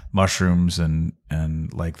mushrooms and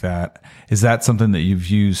like that. Is that something that you've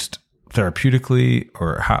used therapeutically,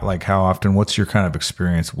 or how often, what's your kind of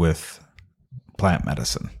experience with plant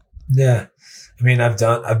medicine? Yeah. I mean, I've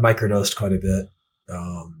microdosed quite a bit.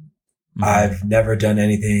 I've never done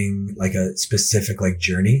anything like a specific like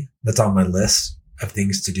journey that's on my list of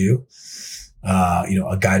things to do.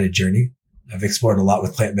 A guided journey. I've explored a lot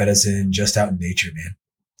with plant medicine just out in nature, man.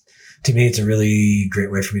 To me, it's a really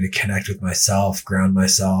great way for me to connect with myself, ground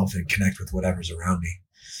myself, and connect with whatever's around me.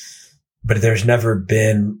 But there's never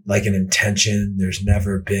been like an intention. There's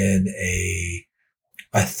never been a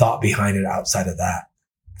thought behind it outside of that.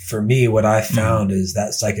 For me, what I found is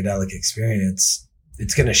that psychedelic experience,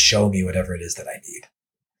 it's going to show me whatever it is that I need.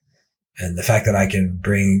 And the fact that I can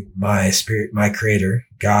bring my spirit, my creator,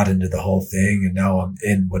 God, into the whole thing. And now I'm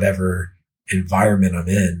in whatever environment I'm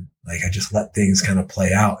in. Like, I just let things kind of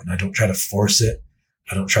play out, and I don't try to force it.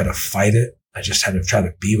 I don't try to fight it. I just kind of try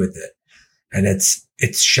to be with it. And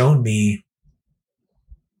it's shown me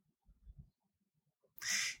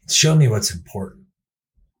what's important.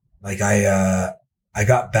 Like, I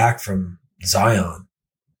got back from Zion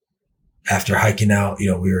after hiking out.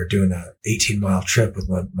 We were doing a 18-mile trip with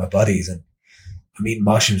my buddies, and I'm eating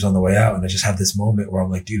mushrooms on the way out. And I just have this moment where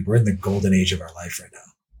I'm like, dude, we're in the golden age of our life right now.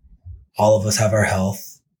 All of us have our health.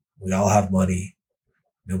 We all have money.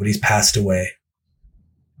 Nobody's passed away.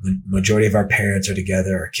 The majority of our parents are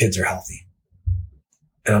together. Our kids are healthy.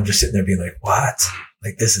 And I'm just sitting there being like, what?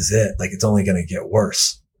 Like, this is it. Like, it's only going to get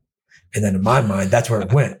worse. And then in my mind, that's where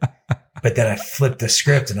it went. But then I flipped the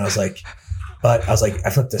script, and I flipped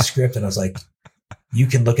the script and I was like, you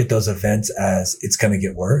can look at those events as it's going to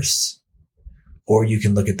get worse, or you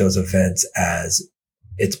can look at those events as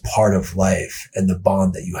it's part of life, and the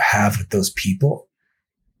bond that you have with those people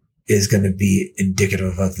is going to be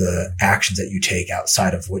indicative of the actions that you take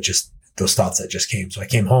outside of what just those thoughts that just came. So I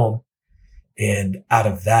came home, and out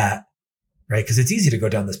of that, right? Because it's easy to go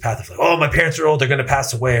down this path of like, oh, my parents are old, they're going to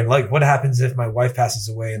pass away. And like, what happens if my wife passes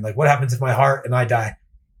away? And like, what happens if my heart and I die?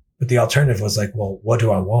 But the alternative was like, well, what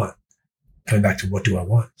do I want? Coming back to what do I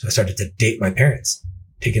want? So I started to date my parents,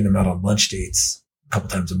 taking them out on lunch dates a couple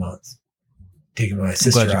times a month, taking my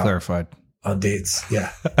sister out clarified on dates.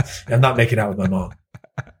 Yeah. I'm not making out with my mom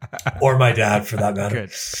or my dad for that matter. Good.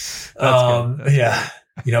 That's yeah.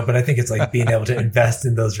 But I think it's like being able to invest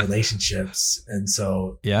in those relationships. And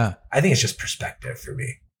so, yeah, I think it's just perspective for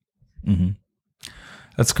me. Mm-hmm.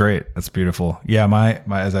 That's great. That's beautiful. Yeah. My,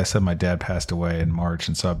 as I said, my dad passed away in March.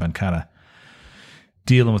 And so I've been kind of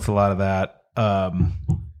dealing with a lot of that.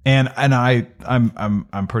 And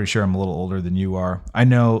I'm pretty sure I'm a little older than you are.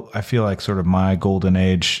 I feel like sort of my golden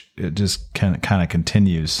age, it just kind of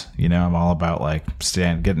continues. I'm all about like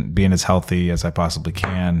being as healthy as I possibly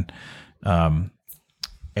can.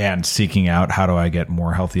 And seeking out, how do I get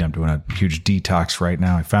more healthy? I'm doing a huge detox right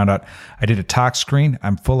now. I found out I did a tox screen.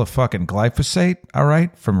 I'm full of fucking glyphosate. All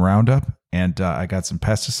right. From Roundup. And, I got some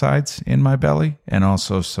pesticides in my belly, and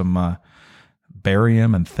also some,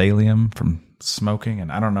 barium and thallium from smoking.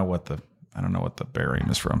 And I don't know what the barium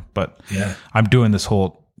is from, but yeah, I'm doing this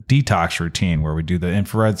whole detox routine where we do the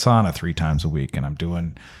infrared sauna 3 times a week. And I'm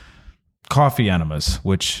doing coffee enemas,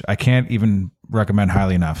 which I can't even recommend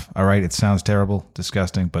highly enough. All right. It sounds terrible,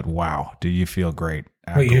 disgusting, but wow, do you feel great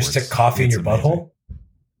afterwards. Wait, you stick coffee in your butthole?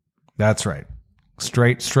 That's right.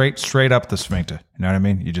 Straight up the sphincter. You know what I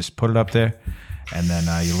mean? You just put it up there, and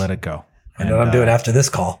then you let it go. I know what I'm doing after this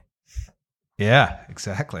call. Yeah,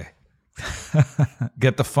 exactly.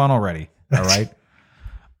 Get the funnel ready. All right.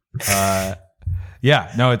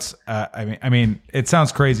 Yeah, no, it's, I mean, it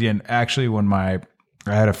sounds crazy. And actually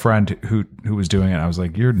I had a friend who was doing it. I was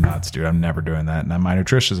like, you're nuts, dude. I'm never doing that. And then my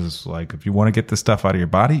nutritionist is like, if you want to get this stuff out of your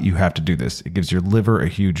body, you have to do this. It gives your liver a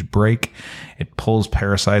huge break. It pulls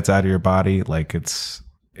parasites out of your body. Like it's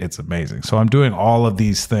amazing. So I'm doing all of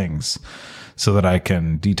these things so that I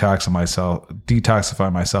can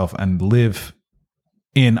detoxify myself and live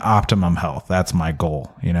in optimum health. That's my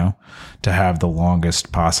goal, to have the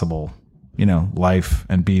longest possible, life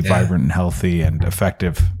and be vibrant and healthy and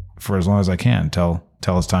effective for as long as I can until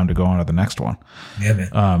it's time to go on to the next one. Yeah,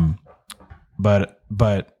 man. But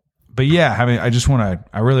yeah, I mean,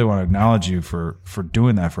 I really want to acknowledge you for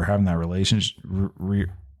doing that, for having that relationship,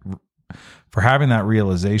 for having that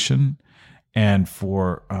realization, and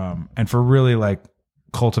for really like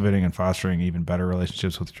cultivating and fostering even better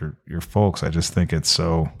relationships with your folks. I just think it's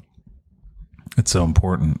so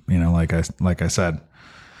important. Like I said,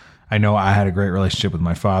 I know I had a great relationship with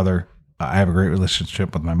my father. I have a great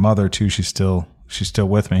relationship with my mother too. She's still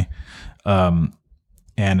with me. And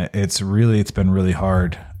it's been really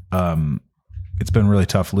hard. It's been really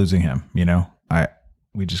tough losing him.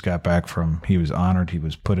 We just got back he was honored. He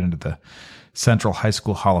was put into the Central High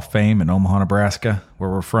School Hall of Fame in Omaha, Nebraska, where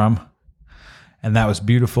we're from. And that was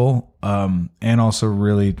beautiful, and also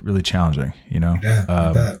really, really challenging, you know.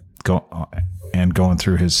 Yeah, going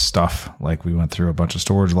through his stuff. Like, we went through a bunch of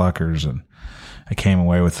storage lockers, and I came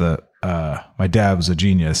away with my dad was a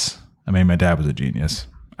genius. I mean, my dad was a genius.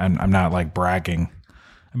 I'm not like bragging.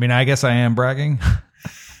 I mean, I guess I am bragging,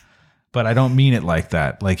 but I don't mean it like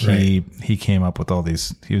that. Like, he came up with all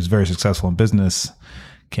these, he was very successful in business,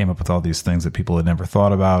 came up with all these things that people had never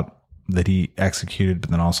thought about that he executed, but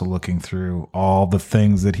then also looking through all the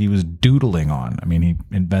things that he was doodling on. I mean, he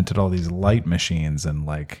invented all these light machines, and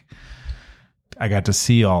like, I got to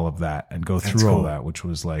see all of that and go through all that, which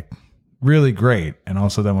was like really great. And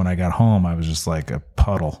also then when I got home, I was just like a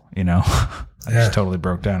puddle, you know. I just totally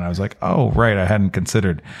broke down. I was like, oh, right, I hadn't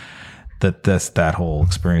considered that whole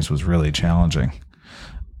experience was really challenging.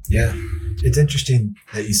 Yeah. It's interesting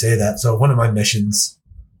that you say that. So one of my missions,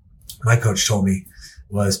 my coach told me,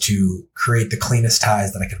 was to create the cleanest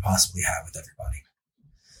ties that I could possibly have with everybody.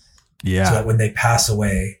 Yeah. So that when they pass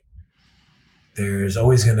away, there's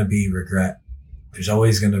always going to be regret. There's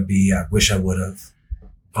always going to be, I wish I would have.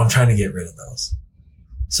 I'm trying to get rid of those.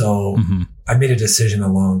 So I made a decision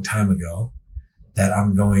a long time ago that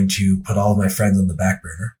I'm going to put all of my friends on the back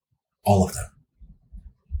burner, all of them.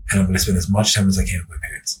 And I'm going to spend as much time as I can with my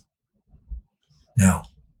parents. Now,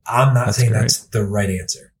 I'm not saying that's the right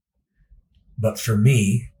answer. But for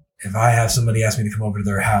me, if I have somebody ask me to come over to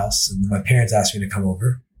their house and my parents ask me to come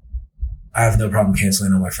over, I have no problem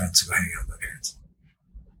canceling on my friends to go hang out with my parents.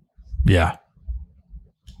 Yeah.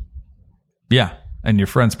 Yeah. And your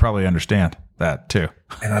friends probably understand that too.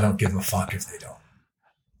 And I don't give a fuck if they don't.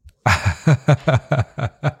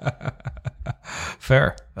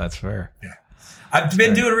 Fair. That's fair. Yeah. I've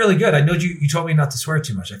been doing really good. I know you told me not to swear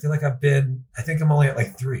too much. I feel like I think I'm only at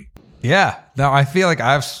like 3. Yeah. No, I feel like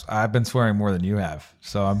I've been swearing more than you have.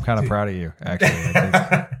 So I'm kind of proud of you,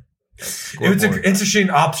 actually. It was an interesting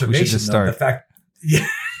observation. Though, the fact, yeah.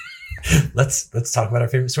 Let's talk about our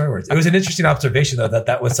favorite swear words. It was an interesting observation, though,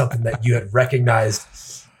 that was something that you had recognized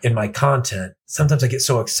in my content. Sometimes I get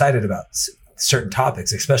so excited about certain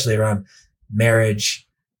topics, especially around marriage,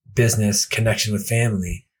 business, connection with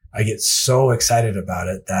family. I get so excited about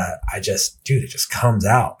it that it just comes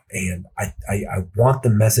out. And I want the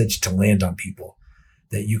message to land on people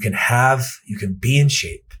that you can be in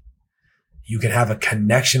shape. You can have a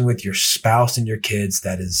connection with your spouse and your kids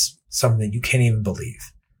that is something that you can't even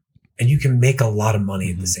believe. And you can make a lot of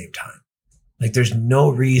money at the same time. Like, there's no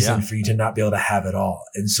reason for you to not be able to have it all.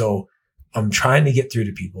 And so I'm trying to get through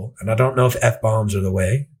to people. And I don't know if F-bombs are the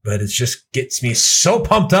way, but it just gets me so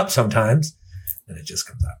pumped up sometimes and it just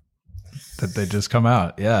comes out. That they just come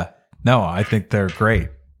out. Yeah. No, I think they're great,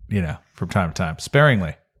 you know, from time to time.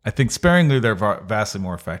 Sparingly. I think sparingly they're vastly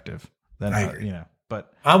more effective than, you know,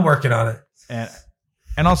 but I'm working on it.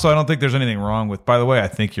 And also, I don't think there's anything wrong with, by the way, I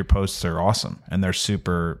think your posts are awesome and they're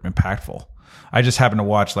super impactful. I just happened to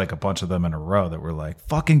watch like a bunch of them in a row that were like,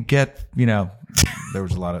 fucking get, you know, there were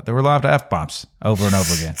a lot of F-bombs over and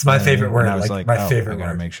over again. It's my favorite word. I was like my favorite word. I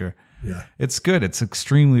gotta make sure. Yeah. It's good. It's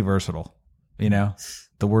extremely versatile. You know,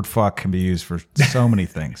 the word fuck can be used for so many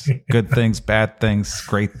things, good things, bad things,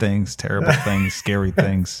 great things, terrible things, scary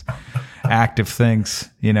things, active things,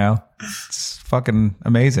 you know, it's fucking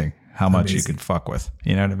amazing. How much you can fuck with.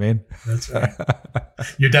 You know what I mean? That's right.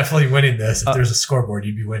 You're definitely winning this. If there's a scoreboard,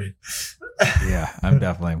 you'd be winning. Yeah, I'm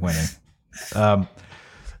definitely winning.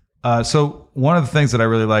 So one of the things that I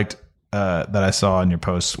really liked that I saw in your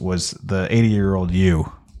posts was the 80-year-old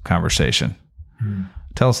you conversation.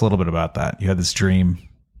 Tell us a little bit about that. You had this dream.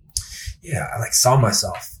 Yeah, I saw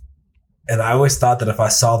myself. And I always thought that if I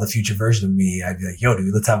saw the future version of me, I'd be like, yo,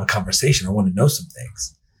 dude, let's have a conversation. I want to know some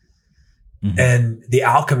things. And The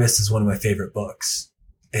Alchemist is one of my favorite books.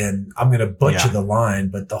 And I'm going to butcher the line,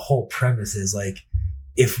 but the whole premise is like,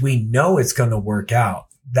 if we know it's going to work out,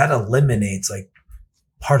 that eliminates like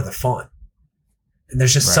part of the fun. And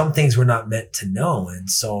there's just some things we're not meant to know. And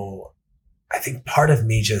so I think part of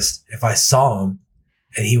me just, if I saw him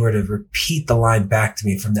and he were to repeat the line back to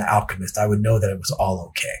me from The Alchemist, I would know that it was all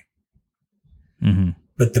okay.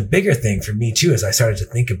 But the bigger thing for me too, as I started to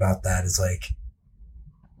think about that, is like,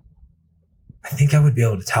 I think I would be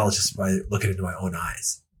able to tell just by looking into my own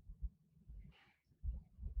eyes.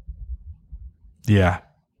 Yeah.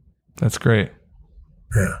 That's great.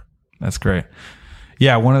 Yeah. That's great.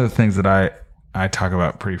 Yeah. One of the things that I talk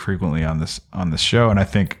about pretty frequently on this show, and I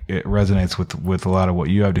think it resonates with a lot of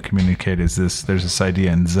what you have to communicate, is there's this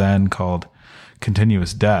idea in Zen called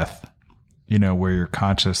continuous death, you know, where you're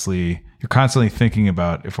constantly thinking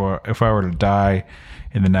about if I were to die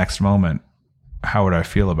in the next moment, how would I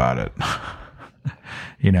feel about it?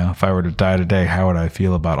 If I were to die today, how would I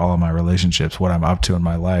feel about all of my relationships, what I'm up to in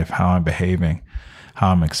my life, how I'm behaving,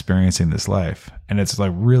 how I'm experiencing this life? And it's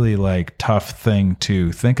like really like tough thing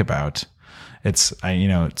to think about. It's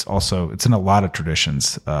in a lot of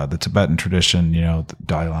traditions. The Tibetan tradition, the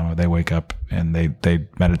Dalai Lama, they wake up and they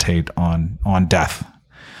meditate on death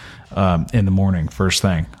in the morning, first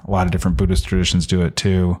thing. A lot of different Buddhist traditions do it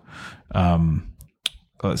too.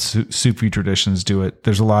 Sufi traditions do it.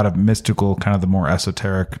 There's a lot of mystical, kind of the more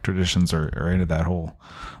esoteric traditions are into that whole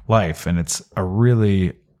life. And it's a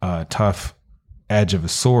really tough edge of a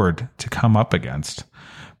sword to come up against.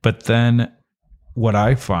 But then what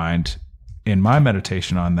I find in my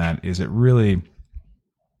meditation on that is it really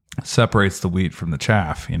separates the wheat from the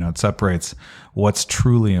chaff. It separates what's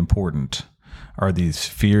truly important. Are these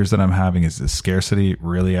fears that I'm having, is this scarcity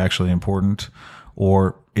really actually important?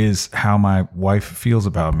 Or is how my wife feels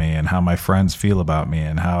about me and how my friends feel about me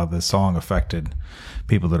and how the song affected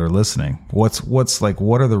people that are listening? What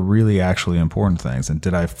are the really actually important things? And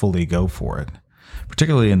did I fully go for it?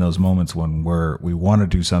 Particularly in those moments when we want to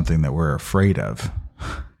do something that we're afraid of,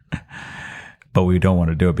 but we don't want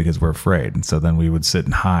to do it because we're afraid. And so then we would sit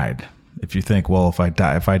and hide. If you think, well, if I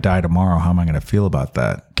die tomorrow, how am I going to feel about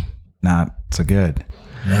that? Not so good.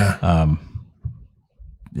 Yeah.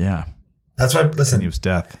 Yeah. That's why, listen, it was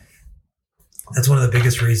death. That's one of the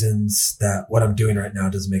biggest reasons that what I'm doing right now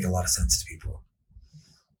doesn't make a lot of sense to people.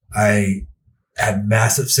 I had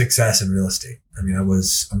massive success in real estate. I mean,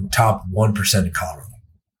 I'm top 1% in Colorado,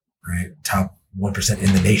 right? Top 1%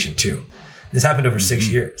 in the nation too. This happened over 6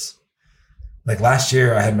 years. Like last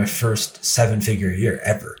year, I had my first 7-figure year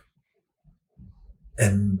ever.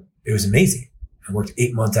 And it was amazing. I worked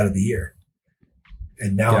 8 months out of the year.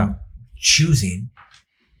 And now I'm choosing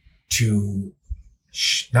to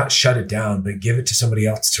not shut it down, but give it to somebody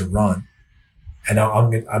else to run. And now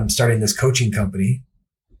I'm starting this coaching company.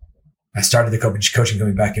 I started the coaching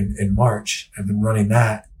company back in March. I've been running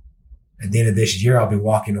that. At the end of this year, I'll be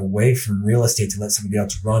walking away from real estate to let somebody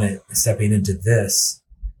else run it and stepping into this.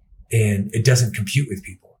 And it doesn't compute with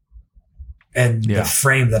people. And the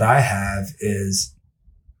frame that I have is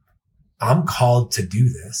I'm called to do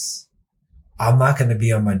this. I'm not going to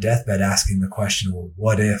be on my deathbed asking the question, well,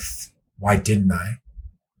 what if, why didn't I?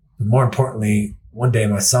 But more importantly, one day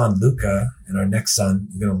my son, Luca, and our next son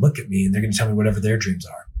are going to look at me and they're going to tell me whatever their dreams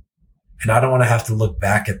are. And I don't want to have to look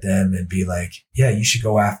back at them and be like, yeah, you should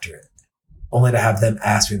go after it. Only to have them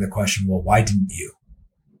ask me the question, well, why didn't you?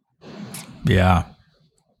 Yeah.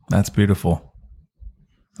 That's beautiful.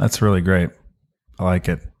 That's really great. I like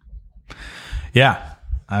it. Yeah.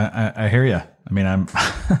 I hear you. I mean,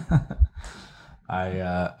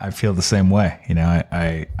 I feel the same way.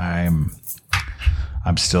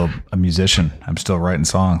 I'm still a musician. I'm still writing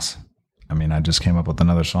songs. I mean, I just came up with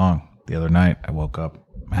another song the other night. I woke up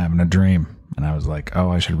having a dream and I was like, oh,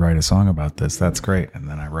 I should write a song about this. That's great. And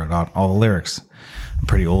then I wrote out all the lyrics. I'm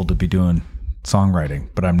pretty old to be doing songwriting,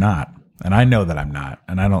 but I'm not. And I know that I'm not.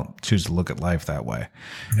 And I don't choose to look at life that way.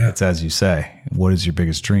 Yeah. It's as you say, what is your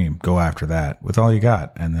biggest dream? Go after that with all you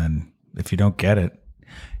got. And then if you don't get it,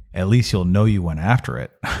 at least you'll know you went after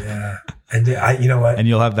it. Yeah. And you know what? And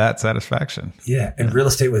you'll have that satisfaction. Yeah. And real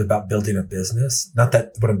estate was about building a business. Not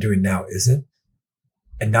that what I'm doing now isn't.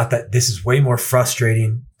 And not that this is way more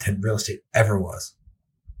frustrating than real estate ever was.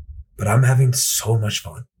 But I'm having so much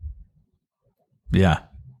fun. Yeah.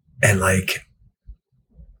 And like,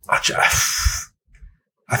 I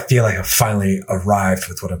feel like I've finally arrived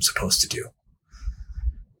with what I'm supposed to do.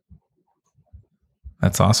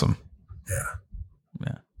 That's awesome. Yeah.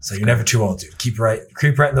 Yeah. So you're never too old, dude. Keep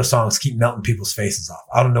writing those songs, keep melting people's faces off.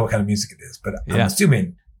 I don't know what kind of music it is, but I'm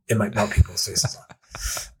assuming it might melt people's faces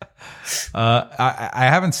off. I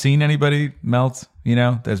haven't seen anybody melt,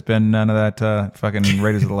 there's been none of that fucking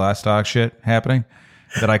Raiders of the Lost Ark shit happening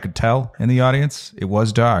that I could tell in the audience. It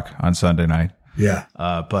was dark on Sunday night. Yeah.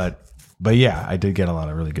 But yeah, I did get a lot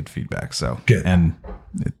of really good feedback. So good. And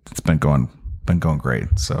it's been going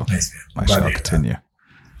great. So nice, man. I shall continue.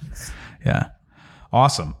 Yeah.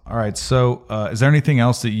 Awesome. All right. So, is there anything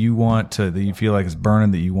else that that you feel like is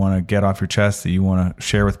burning that you want to get off your chest that you want to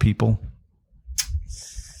share with people?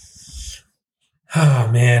 Oh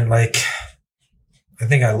man. Like, I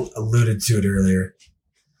think I alluded to it earlier,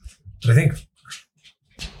 but I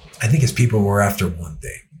think as people, we're after one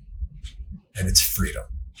thing. And it's freedom.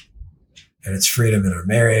 And it's freedom in our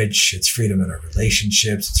marriage. It's freedom in our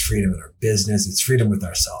relationships. It's freedom in our business. It's freedom with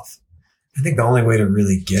ourselves. I think the only way to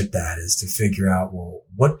really get that is to figure out, well,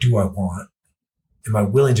 what do I want? Am I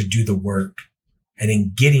willing to do the work? And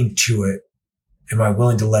in getting to it, am I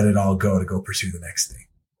willing to let it all go to go pursue the next thing?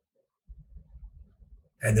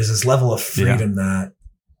 And there's this level of freedom that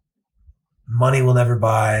money will never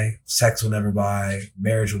buy, sex will never buy,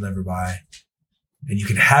 marriage will never buy. And you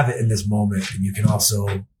can have it in this moment, and you can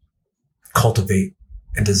also cultivate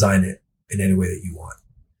and design it in any way that you want.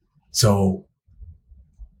 So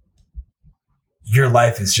your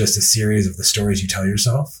life is just a series of the stories you tell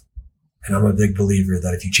yourself. And I'm a big believer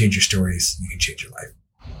that if you change your stories, you can change your life.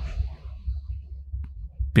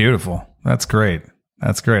 Beautiful. That's great.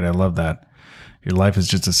 That's great. I love that. Your life is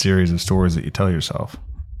just a series of stories that you tell yourself.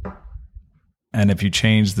 And if you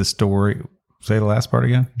change the story, say the last part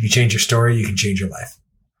again. If you change your story, you can change your life.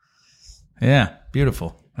 Yeah.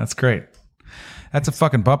 Beautiful. That's great. That's a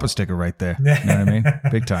fucking bumper sticker right there. You know what I mean?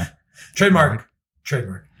 Big time. Trademark.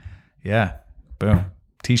 Trademark. Yeah. Boom.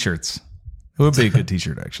 T-shirts. It would be a good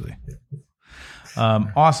T-shirt, actually.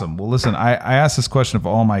 Awesome. Well, listen, I asked this question of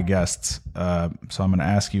all my guests, so I'm going to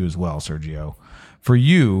ask you as well, Sergio. For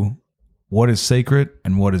you, what is sacred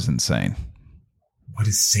and what is insane? What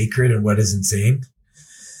is sacred and what is insane?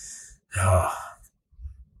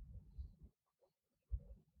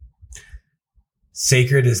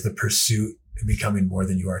 Sacred is the pursuit of becoming more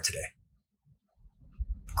than you are today.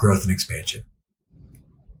 Growth and expansion.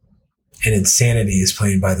 And insanity is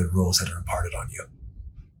playing by the rules that are imparted on you.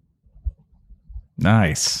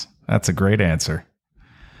 Nice. That's a great answer.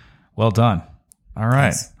 Well done. All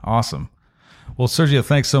right. Thanks. Awesome. Well, Sergio,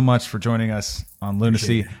 thanks so much for joining us on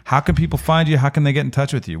Lunacy. How can people find you? How can they get in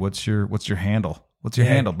touch with you? What's your handle? What's your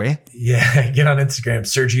handle, babe? Yeah, get on Instagram,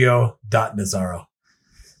 Sergio.Nazzaro.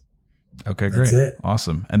 Okay, great. That's it.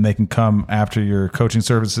 Awesome. And they can come after your coaching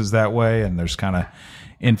services that way, and there's kind of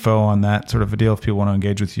info on that sort of a deal if people want to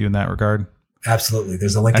engage with you in that regard. Absolutely.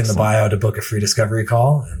 There's a link in the bio to book a free discovery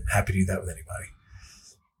call. I'm happy to do that with anybody.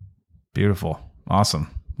 Beautiful. Awesome.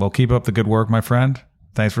 Well, keep up the good work, my friend.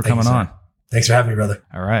 Thanks for coming on. Thanks for having me, brother.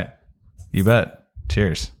 All right. You bet.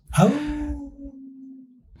 Cheers. Oh.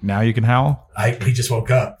 Now you can howl? He just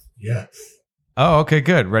woke up. Yeah. Oh, okay,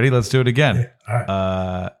 good. Ready? Let's do it again. Yeah. All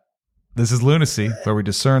right. This is Lunacy, where we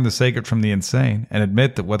discern the sacred from the insane and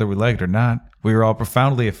admit that whether we like it or not, we are all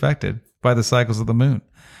profoundly affected by the cycles of the moon.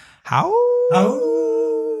 How? Oh.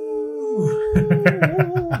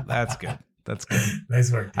 That's good. That's good.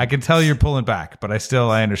 Nice work. I can tell you're pulling back, but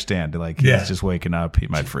I understand. Like, he's just waking up. He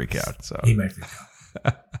might freak out. So he might freak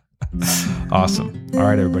out. Awesome. All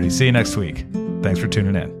right, everybody. See you next week. Thanks for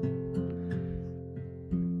tuning in.